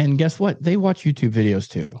 And guess what? They watch YouTube videos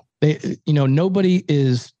too. Nobody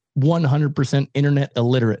is 100% internet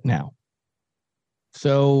illiterate now.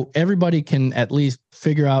 So everybody can at least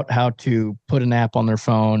figure out how to put an app on their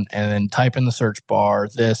phone and then type in the search bar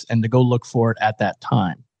and to go look for it at that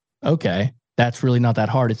time. Okay, that's really not that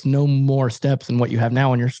hard. It's no more steps than what you have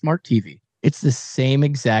now on your smart TV. It's the same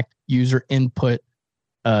exact user input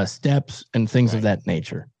steps and things of that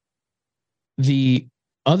nature. The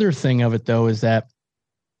other thing of it, though, is that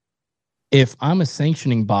if I'm a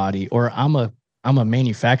sanctioning body or I'm a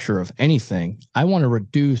manufacturer of anything, I want to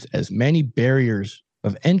reduce as many barriers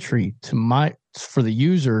of entry for the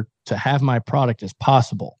user to have my product as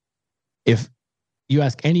possible. If you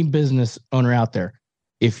ask any business owner out there,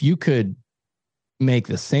 if you could make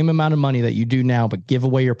the same amount of money that you do now, but give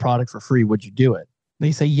away your product for free, would you do it?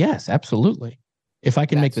 They say, yes, absolutely. If I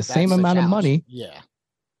can make the same amount of money. Yeah.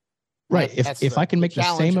 Right. If I can make the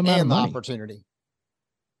same amount of money. Opportunity.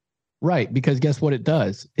 Right. Because guess what it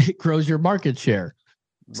does? It grows your market share.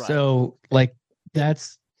 Right. So like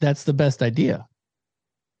that's the best idea.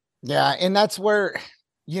 Yeah. And that's where,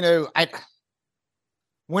 when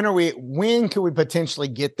could we potentially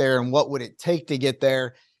get there, and what would it take to get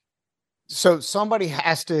there? So somebody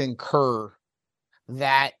has to incur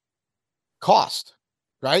that cost,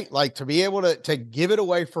 right? Like to be able to give it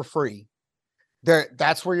away for free.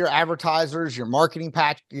 That's where your advertisers, your marketing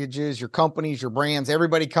packages, your companies, your brands,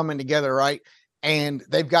 everybody coming together, right? And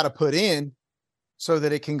they've got to put in so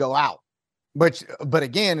that it can go out. But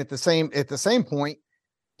again, at the same point,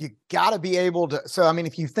 you got to be able to. So, I mean,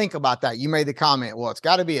 if you think about that, you made the comment, well, it's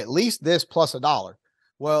got to be at least this plus $1.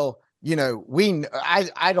 Well,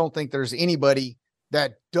 I don't think there's anybody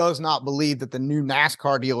that does not believe that the new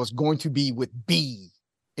NASCAR deal is going to be with B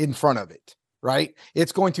in front of it, right?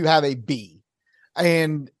 It's going to have a B.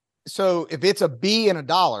 And so if it's a B and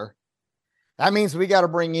 $1, that means we got to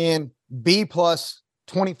bring in B plus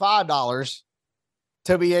 $25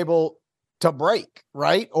 to be able to break,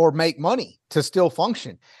 right? Or make money to still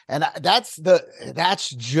function. And that's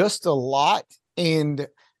just a lot. And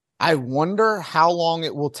I wonder how long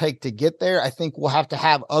it will take to get there. I think we'll have to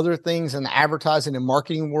have other things in the advertising and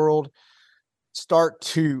marketing world start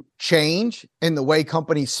to change in the way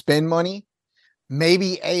companies spend money.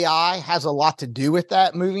 Maybe AI has a lot to do with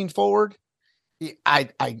that moving forward.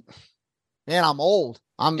 Man, I'm old.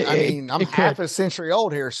 I'm half a century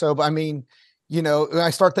old here. So, I mean, when I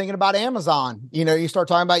start thinking about Amazon, you start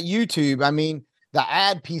talking about YouTube. I mean, the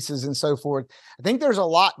ad pieces and so forth. I think there's a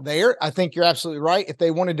lot there. I think you're absolutely right. If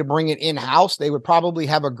they wanted to bring it in-house, they would probably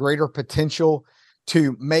have a greater potential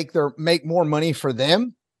to make more money for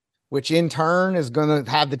them, which in turn is going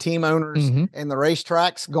to have the team owners and the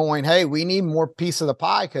racetracks going, hey, we need more piece of the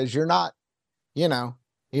pie because you're not, you're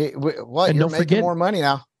making more money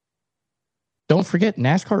now. Don't forget,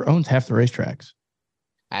 NASCAR owns half the racetracks.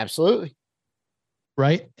 Absolutely.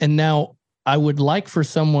 Right. And now I would like for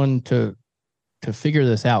someone to figure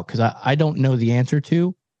this out, because I don't know the answer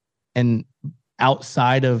to, and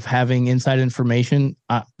outside of having inside information,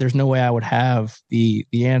 there's no way I would have the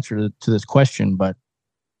answer to this question, but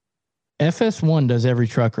FS1 does every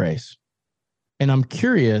truck race. And I'm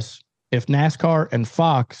curious if NASCAR and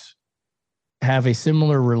Fox have a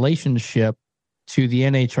similar relationship to the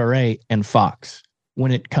NHRA and Fox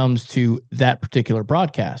when it comes to that particular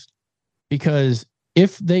broadcast. Because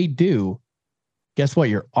if they do, guess what?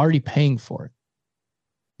 You're already paying for it.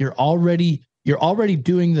 You're already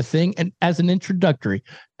doing the thing. And as an introductory,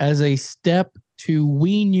 as a step to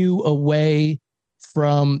wean you away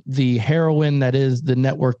from the heroin that is the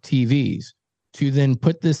network TVs, to then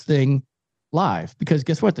put this thing live. Because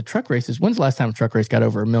guess what? The truck races, when's the last time a truck race got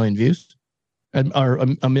over 1 million views? Or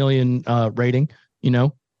a million rating,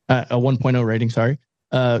 a 1.0 rating, sorry.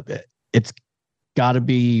 It's got to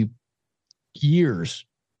be years.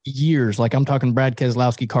 Like I'm talking Brad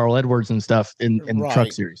Keselowski, Carl Edwards and stuff in the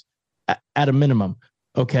truck series at a minimum.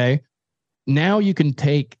 Okay. Now you can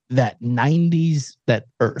take that that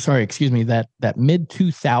mid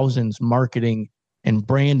 2000s marketing and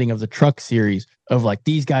branding of the truck series of like,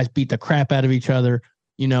 these guys beat the crap out of each other.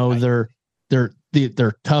 They're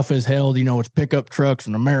tough as hell. It's pickup trucks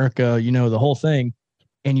in America, the whole thing.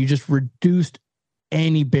 And you just reduced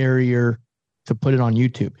any barrier to put it on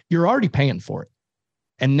YouTube. You're already paying for it.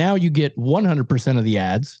 And now you get 100% of the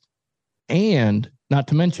ads. And not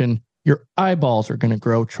to mention, your eyeballs are going to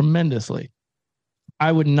grow tremendously.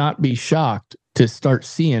 I would not be shocked to start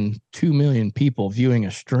seeing 2 million people viewing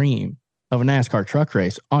a stream of a NASCAR truck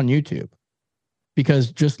race on YouTube.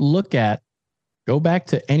 Because just go back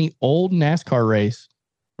to any old NASCAR race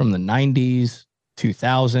from the 90s,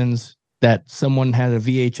 2000s that someone had a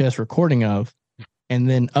VHS recording of and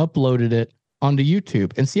then uploaded it onto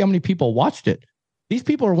YouTube and see how many people watched it. These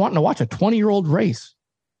people are wanting to watch a 20-year-old race,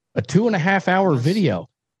 a 2.5-hour video,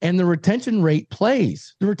 and the retention rate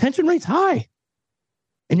plays. The retention rate's high.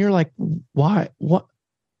 And you're like, why? What?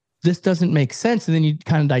 This doesn't make sense. And then you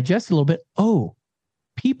kind of digest it a little bit. Oh,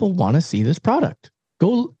 people want to see this product.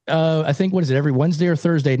 Go, I think, what is it? Every Wednesday or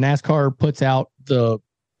Thursday, NASCAR puts out the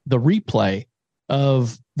replay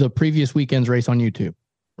of the previous weekend's race on YouTube,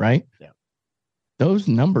 right? Yeah. Those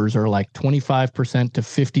numbers are like 25% to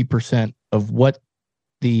 50% of what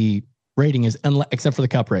the rating is, except for the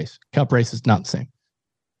Cup race. Cup race is not the same.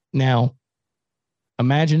 Now,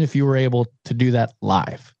 imagine if you were able to do that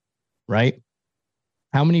live, right?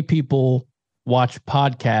 How many people watch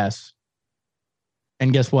podcasts?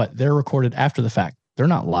 And guess what? They're recorded after the fact. They're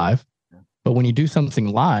not live. But when you do something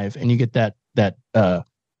live and you get that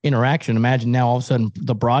interaction, imagine now all of a sudden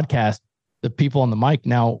the broadcast, the people on the mic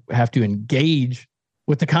now have to engage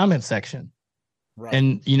with the comment section. Right.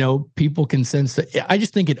 And, people can sense that. I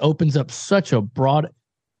just think it opens up such a broad,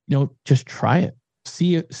 just try it,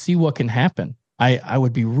 see what can happen. I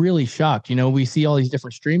would be really shocked. We see all these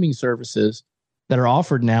different streaming services that are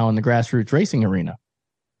offered now in the grassroots racing arena.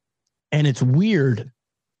 And it's weird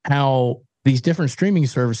how these different streaming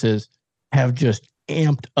services have just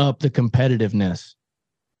amped up the competitiveness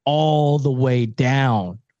all the way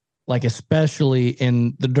down, like especially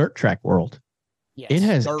in the dirt track world. Yes. It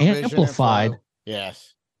has Dirt Vision and amplified. Flow.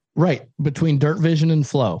 Yes. Right. Between Dirt Vision and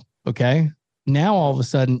Flow. Okay. Now, all of a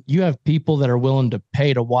sudden, you have people that are willing to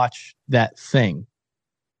pay to watch that thing,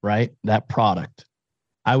 right? That product.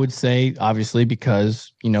 I would say, obviously,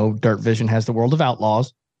 because, Dirt Vision has the World of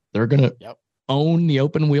Outlaws. They're going to own the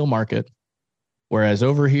open wheel market. Whereas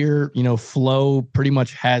over here, Flow pretty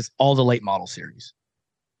much has all the late model series,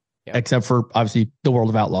 except for, obviously, the World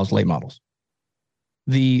of Outlaws late models.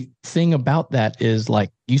 The thing about that is,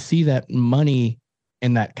 like, you see that money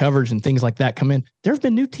and that coverage and things like that come in. There have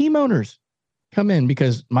been new team owners come in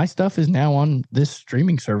because my stuff is now on this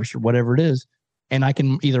streaming service or whatever it is. And I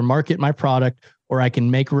can either market my product or I can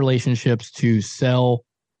make relationships to sell,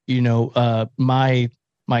 my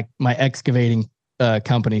excavating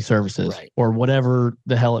company services or whatever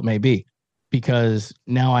the hell it may be, because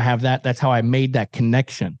now I have that. That's how I made that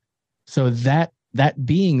connection. So that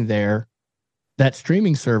being there, that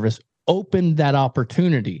streaming service opened that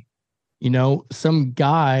opportunity. Some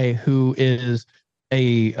guy who is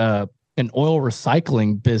an oil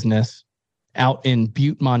recycling business out in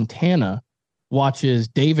Butte, Montana, watches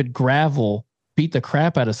David Gravel beat the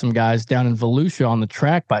crap out of some guys down in Volusia on the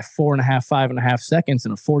track by 5.5 seconds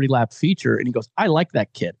in a 40-lap feature. And he goes, I like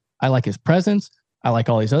that kid. I like his presence. I like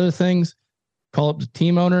all these other things. Call up the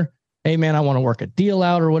team owner. Hey, man, I want to work a deal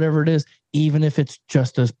out or whatever it is, even if it's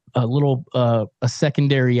just a little a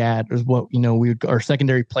secondary ad is what, or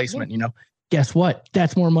secondary placement, guess what?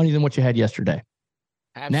 That's more money than what you had yesterday.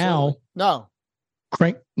 Absolutely.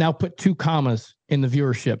 Now put 2 commas in the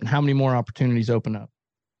viewership and how many more opportunities open up.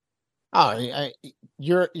 Oh,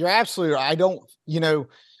 you're absolutely right. I don't,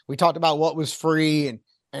 we talked about what was free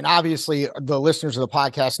and obviously the listeners of the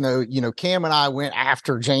podcast know, Cam and I went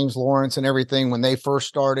after James Lawrence and everything when they first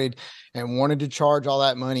started and wanted to charge all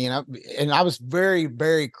that money. And I was very,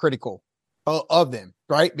 very critical of them,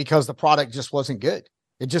 right? Because the product just wasn't good.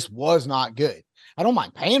 It just was not good. I don't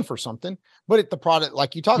mind paying for something, but the product,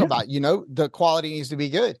 like you talk about, the quality needs to be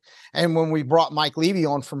good. And when we brought Mike Levy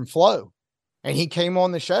on from Flow and he came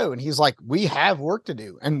on the show and he's like, we have work to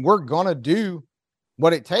do and we're going to do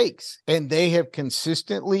what it takes. And they have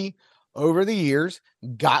consistently over the years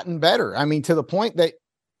gotten better. I mean, to the point that,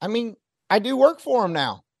 I do work for them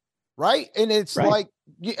now. Right. And it's like,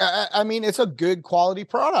 it's a good quality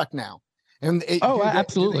product now. And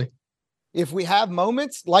absolutely. If we have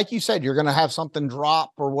moments, like you said, you're going to have something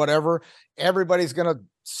drop or whatever, everybody's going to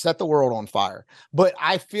set the world on fire. But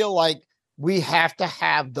I feel like we have to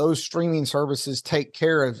have those streaming services take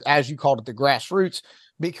care of, as you called it, the grassroots,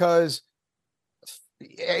 because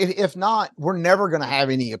if not, we're never going to have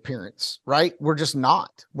any appearance, right? We're just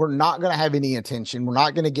not. We're not going to have any attention. We're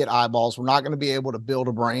not going to get eyeballs. We're not going to be able to build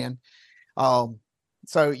a brand. One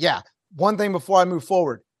thing before I move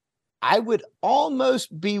forward, I would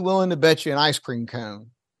almost be willing to bet you an ice cream cone.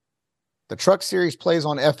 The Truck Series plays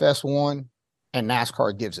on FS1 and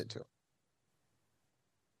NASCAR gives it to them.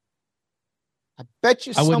 I bet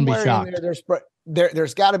you somewhere in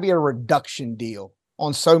there's got to be a reduction deal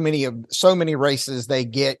on so many races they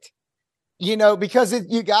get, because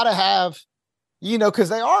you got to have, because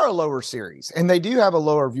they are a lower series and they do have a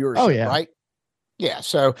lower viewership, right? Yeah.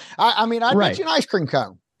 So I bet you an ice cream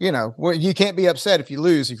cone. Well, you can't be upset if you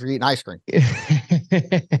lose if you're eating ice cream.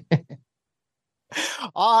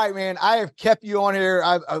 All right, man. I have kept you on here.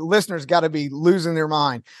 Listeners got to be losing their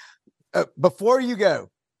mind. Before you go,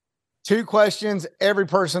 2 questions every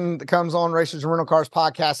person that comes on Racers and Rental Cars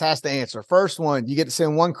podcast has to answer. First one, you get to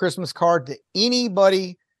send 1 Christmas card to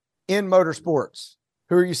anybody in motorsports.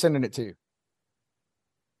 Who are you sending it to?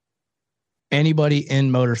 Anybody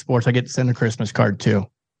in motorsports, I get to send a Christmas card to.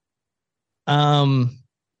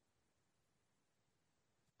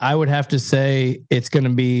 I would have to say it's going to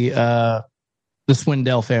be the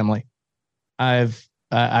Swindell family. I've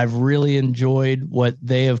really enjoyed what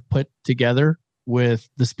they have put together with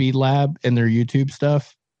the Speed Lab and their YouTube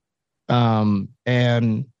stuff.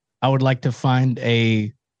 And I would like to find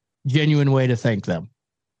a genuine way to thank them.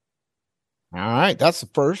 All right. That's the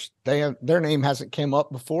first. Their name hasn't came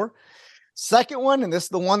up before. Second one, and this is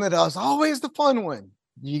the one that is always the fun one.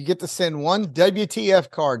 You get to send 1 WTF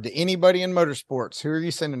card to anybody in motorsports. Who are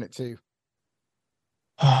you sending it to?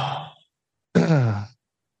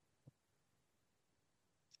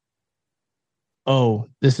 Oh,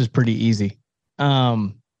 this is pretty easy.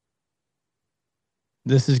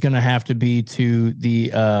 This is going to have to be to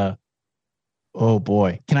the oh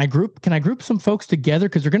boy. Can I group some folks together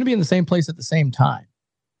cuz they're going to be in the same place at the same time?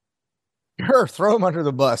 Sure, throw them under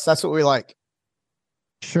the bus. That's what we like.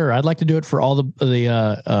 Sure, I'd like to do it for all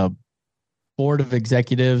the board of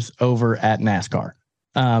executives over at NASCAR.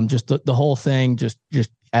 Just the whole thing just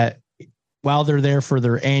while they're there for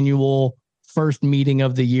their annual first meeting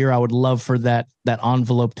of the year, I would love for that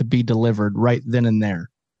envelope to be delivered right then and there.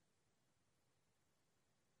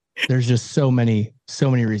 There's just so many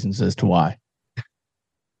reasons as to why.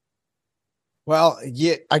 Well,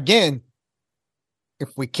 yeah, again, if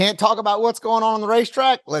we can't talk about what's going on the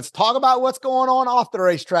racetrack, let's talk about what's going on off the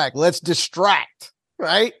racetrack. Let's distract,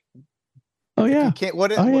 right? Oh yeah. You can't,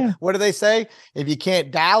 what do they say? If you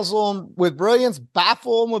can't dazzle them with brilliance,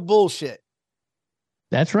 baffle them with bullshit.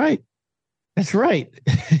 That's right. That's right.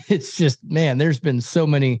 It's just, man, there's been so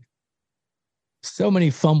many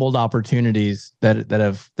fumbled opportunities that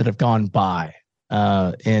have gone by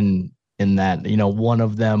in that, one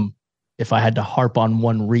of them, if I had to harp on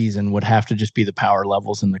one reason, would have to just be the power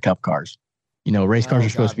levels in the cup cars. Race cars are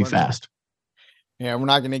supposed to be fast. Yeah, we're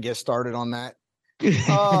not going to get started on that.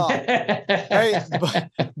 Hey,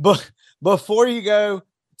 but before you go,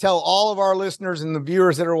 tell all of our listeners and the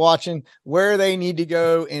viewers that are watching where they need to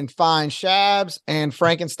go and find Shabs and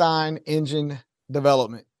Frankenstein Engine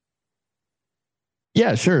Development.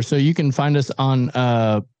 Yeah, sure. So you can find us on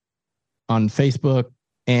Facebook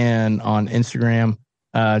and on Instagram.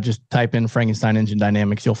 Just type in Frankenstein Engine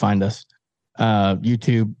Dynamics. You'll find us.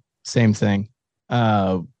 YouTube, same thing.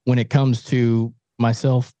 When it comes to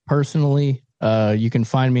myself personally, you can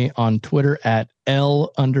find me on Twitter at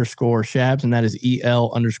L_Shabs, and that is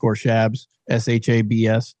EL_Shabs,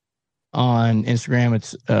 SHABS. On Instagram,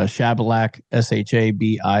 it's Shabareck,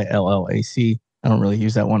 SHABILLAC. I don't really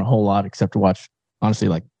use that one a whole lot except to watch, honestly,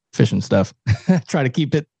 like fishing stuff. Try to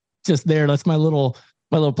keep it just there. That's my little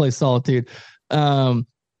place of solitude. And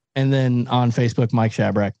then on Facebook, Mike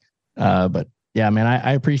Shabareck. But yeah, man,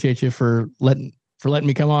 I appreciate you for letting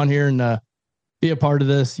me come on here and be a part of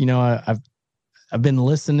this. I've been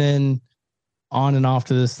listening on and off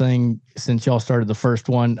to this thing since y'all started the first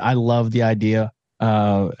one. I love the idea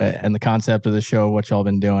and the concept of the show, what y'all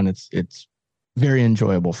been doing. It's very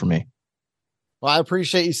enjoyable for me. Well, I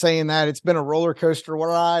appreciate you saying that. It's been a roller coaster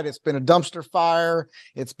ride. It's been a dumpster fire.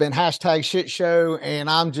 It's been #shit_show. And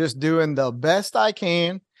I'm just doing the best I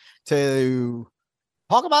can to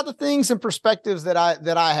talk about the things and perspectives that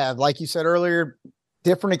I have. Like you said earlier,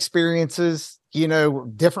 different experiences,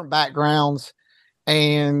 different backgrounds.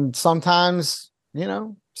 And sometimes,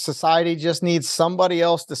 society just needs somebody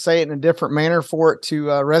else to say it in a different manner for it to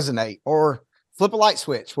resonate or flip a light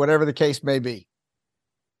switch, whatever the case may be.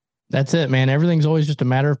 That's it, man. Everything's always just a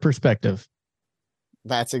matter of perspective.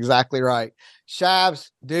 That's exactly right.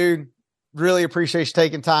 Shabs, dude, really appreciate you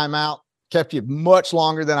taking time out. Kept you much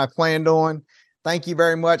longer than I planned on. Thank you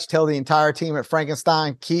very much. Tell the entire team at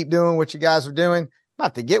Frankenstein, keep doing what you guys are doing. I'm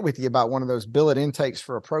about to get with you about one of those billet intakes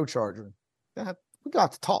for a Pro Charger. We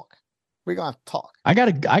got to talk. I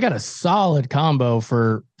got a solid combo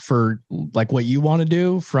for like what you want to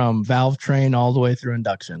do from valve train all the way through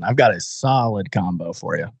induction. I've got a solid combo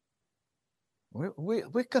for you. We're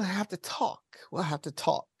going to have to talk. We'll have to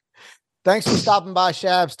talk. Thanks for stopping by,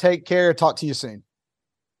 Shabs. Take care. Talk to you soon.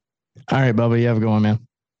 All right, Bubba. You have a good one, man.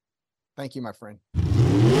 Thank you, my friend.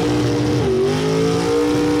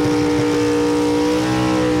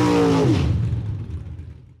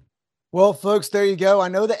 Well, folks, there you go. I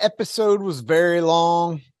know the episode was very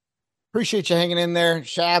long. Appreciate you hanging in there.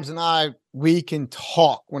 Shabs and I, we can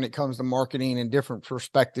talk when it comes to marketing and different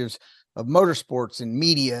perspectives of motorsports and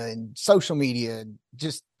media and social media.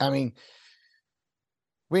 Just, we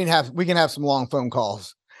can have some long phone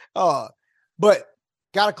calls. But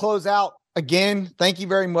got to close out. Again, thank you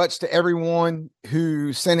very much to everyone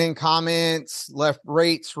who sent in comments, left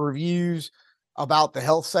rates, reviews about the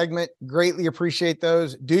health segment. Greatly appreciate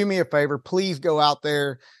those. Do me a favor, please go out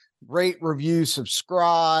there, rate, review,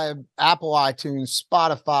 subscribe, Apple, iTunes,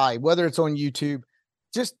 Spotify, whether it's on YouTube.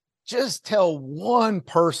 Just tell one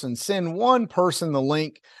person, send one person the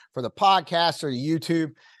link for the podcast or the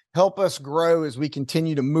YouTube. Help us grow as we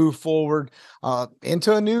continue to move forward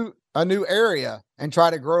into a new area and try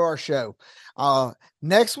to grow our show.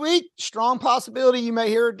 Next week, strong possibility you may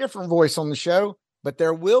hear a different voice on the show, but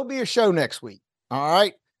there will be a show next week. All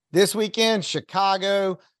right. This weekend,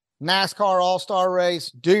 Chicago, NASCAR All-Star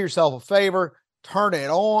Race. Do yourself a favor, turn it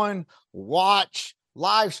on, watch,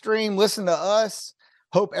 live stream, listen to us.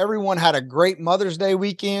 Hope everyone had a great Mother's Day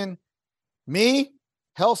weekend. Me,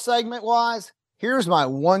 health segment wise, here's my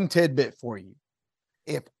one tidbit for you.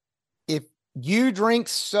 If you drink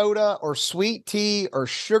soda or sweet tea or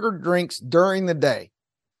sugar drinks during the day,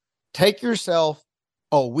 take yourself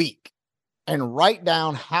a week and write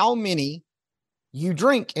down how many you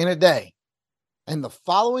drink in a day. And the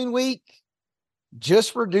following week,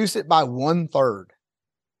 just reduce it by 1/3.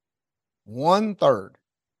 1/3.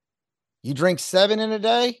 You drink 7 in a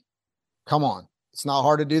day? Come on. It's not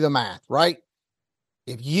hard to do the math, right?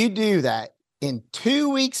 If you do that in 2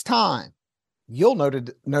 weeks' time, you'll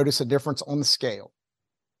notice a difference on the scale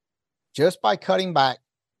just by cutting back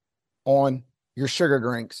on your sugar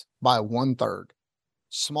drinks by 1/3.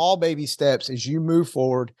 Small baby steps as you move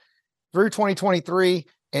forward through 2023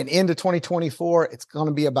 and into 2024. It's going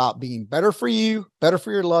to be about being better for you, better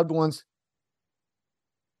for your loved ones,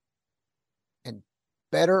 and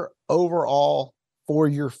better overall for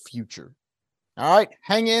your future. All right,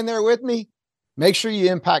 hang in there with me. Make sure you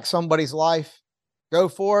impact somebody's life. Go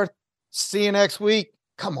forth. See you next week.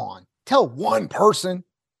 Come on, tell one person.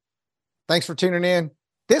 Thanks for tuning in.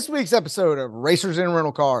 This week's episode of Racers in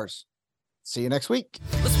Rental Cars. See you next week.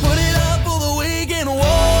 Let's